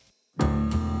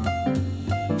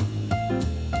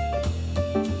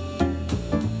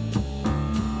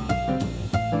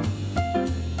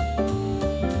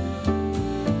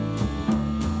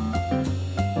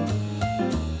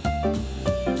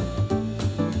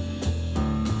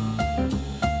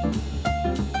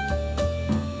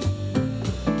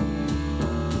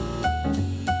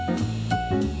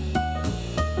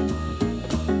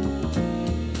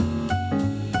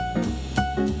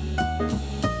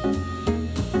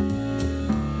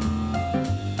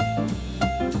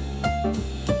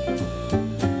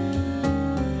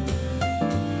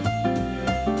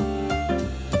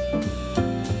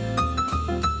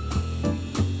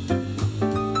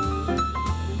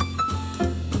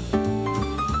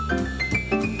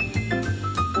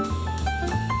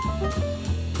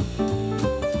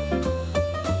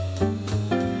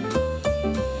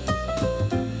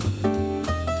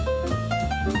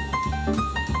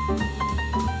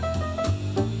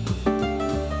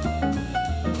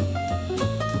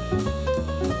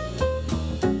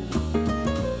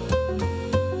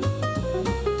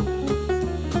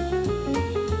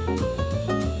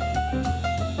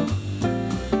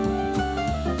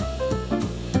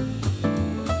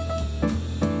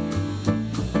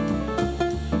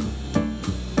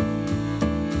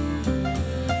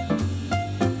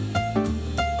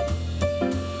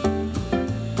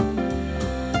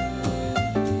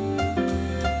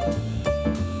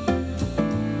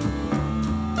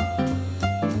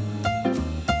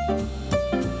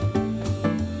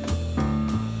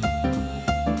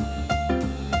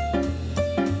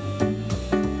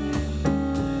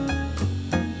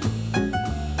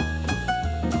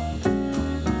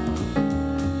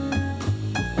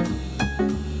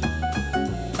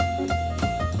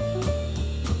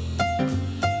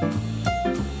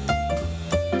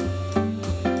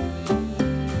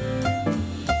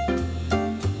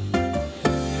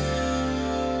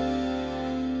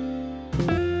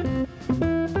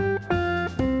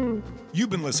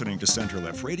 been listening to Center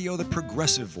Left Radio, the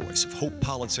progressive voice of hope,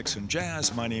 politics, and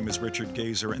jazz. My name is Richard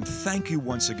Gazer, and thank you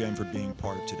once again for being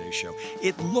part of today's show.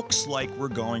 It looks like we're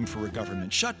going for a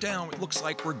government shutdown. It looks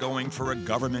like we're going for a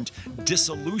government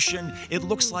dissolution. It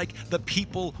looks like the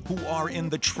people who are in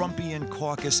the Trumpian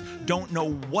caucus don't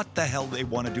know what the hell they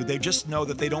want to do. They just know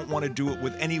that they don't want to do it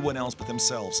with anyone else but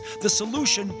themselves. The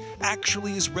solution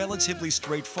actually is relatively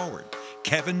straightforward.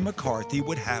 Kevin McCarthy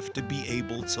would have to be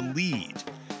able to lead.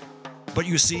 But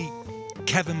you see,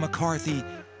 Kevin McCarthy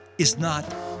is not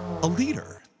a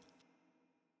leader.